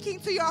speaking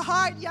to your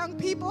heart, young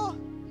people,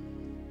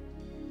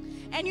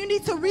 and you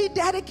need to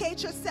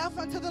rededicate yourself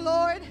unto the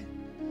Lord,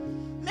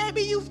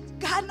 maybe you've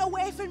gotten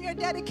away from your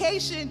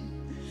dedication.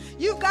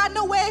 You've gotten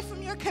away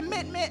from your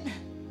commitment.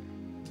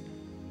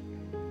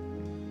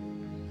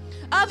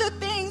 Other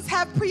things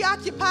have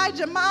preoccupied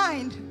your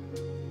mind.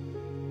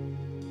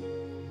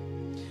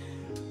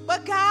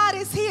 But God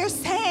is here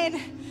saying,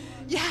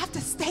 you have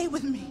to stay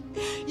with me.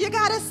 You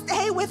got to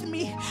stay with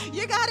me.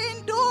 You got to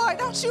endure.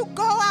 Don't you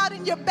go out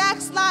and you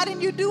backslide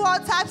and you do all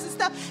types of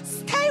stuff.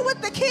 Stay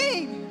with the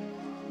King.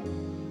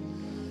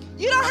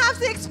 You don't have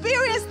to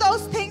experience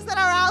those things that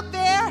are out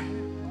there.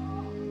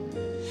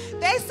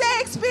 They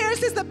say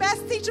experience is the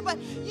best teacher, but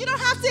you don't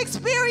have to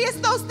experience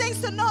those things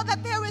to know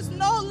that there is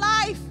no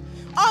life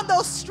on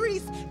those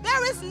streets.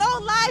 There is no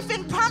life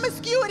in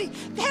promiscuity.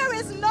 There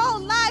is no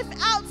life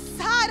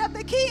outside of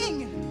the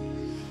King.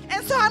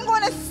 And so I'm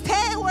going to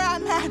stay where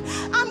I'm at.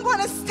 I'm going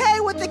to stay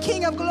with the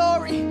King of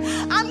glory.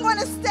 I'm going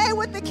to stay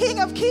with the King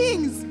of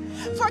kings.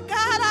 For God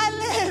I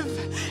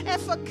live,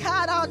 and for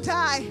God I'll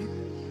die.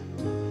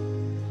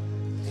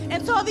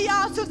 And so the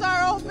altars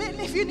are open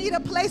if you need a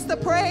place to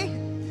pray.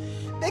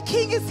 The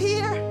King is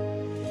here.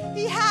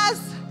 He has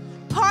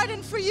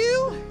pardon for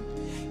you.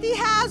 He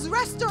has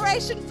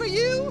restoration for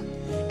you.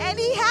 And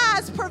he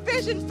has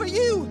provision for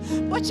you.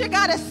 But you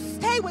got to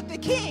stay with the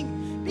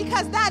King,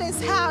 because that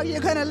is how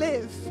you're going to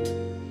live.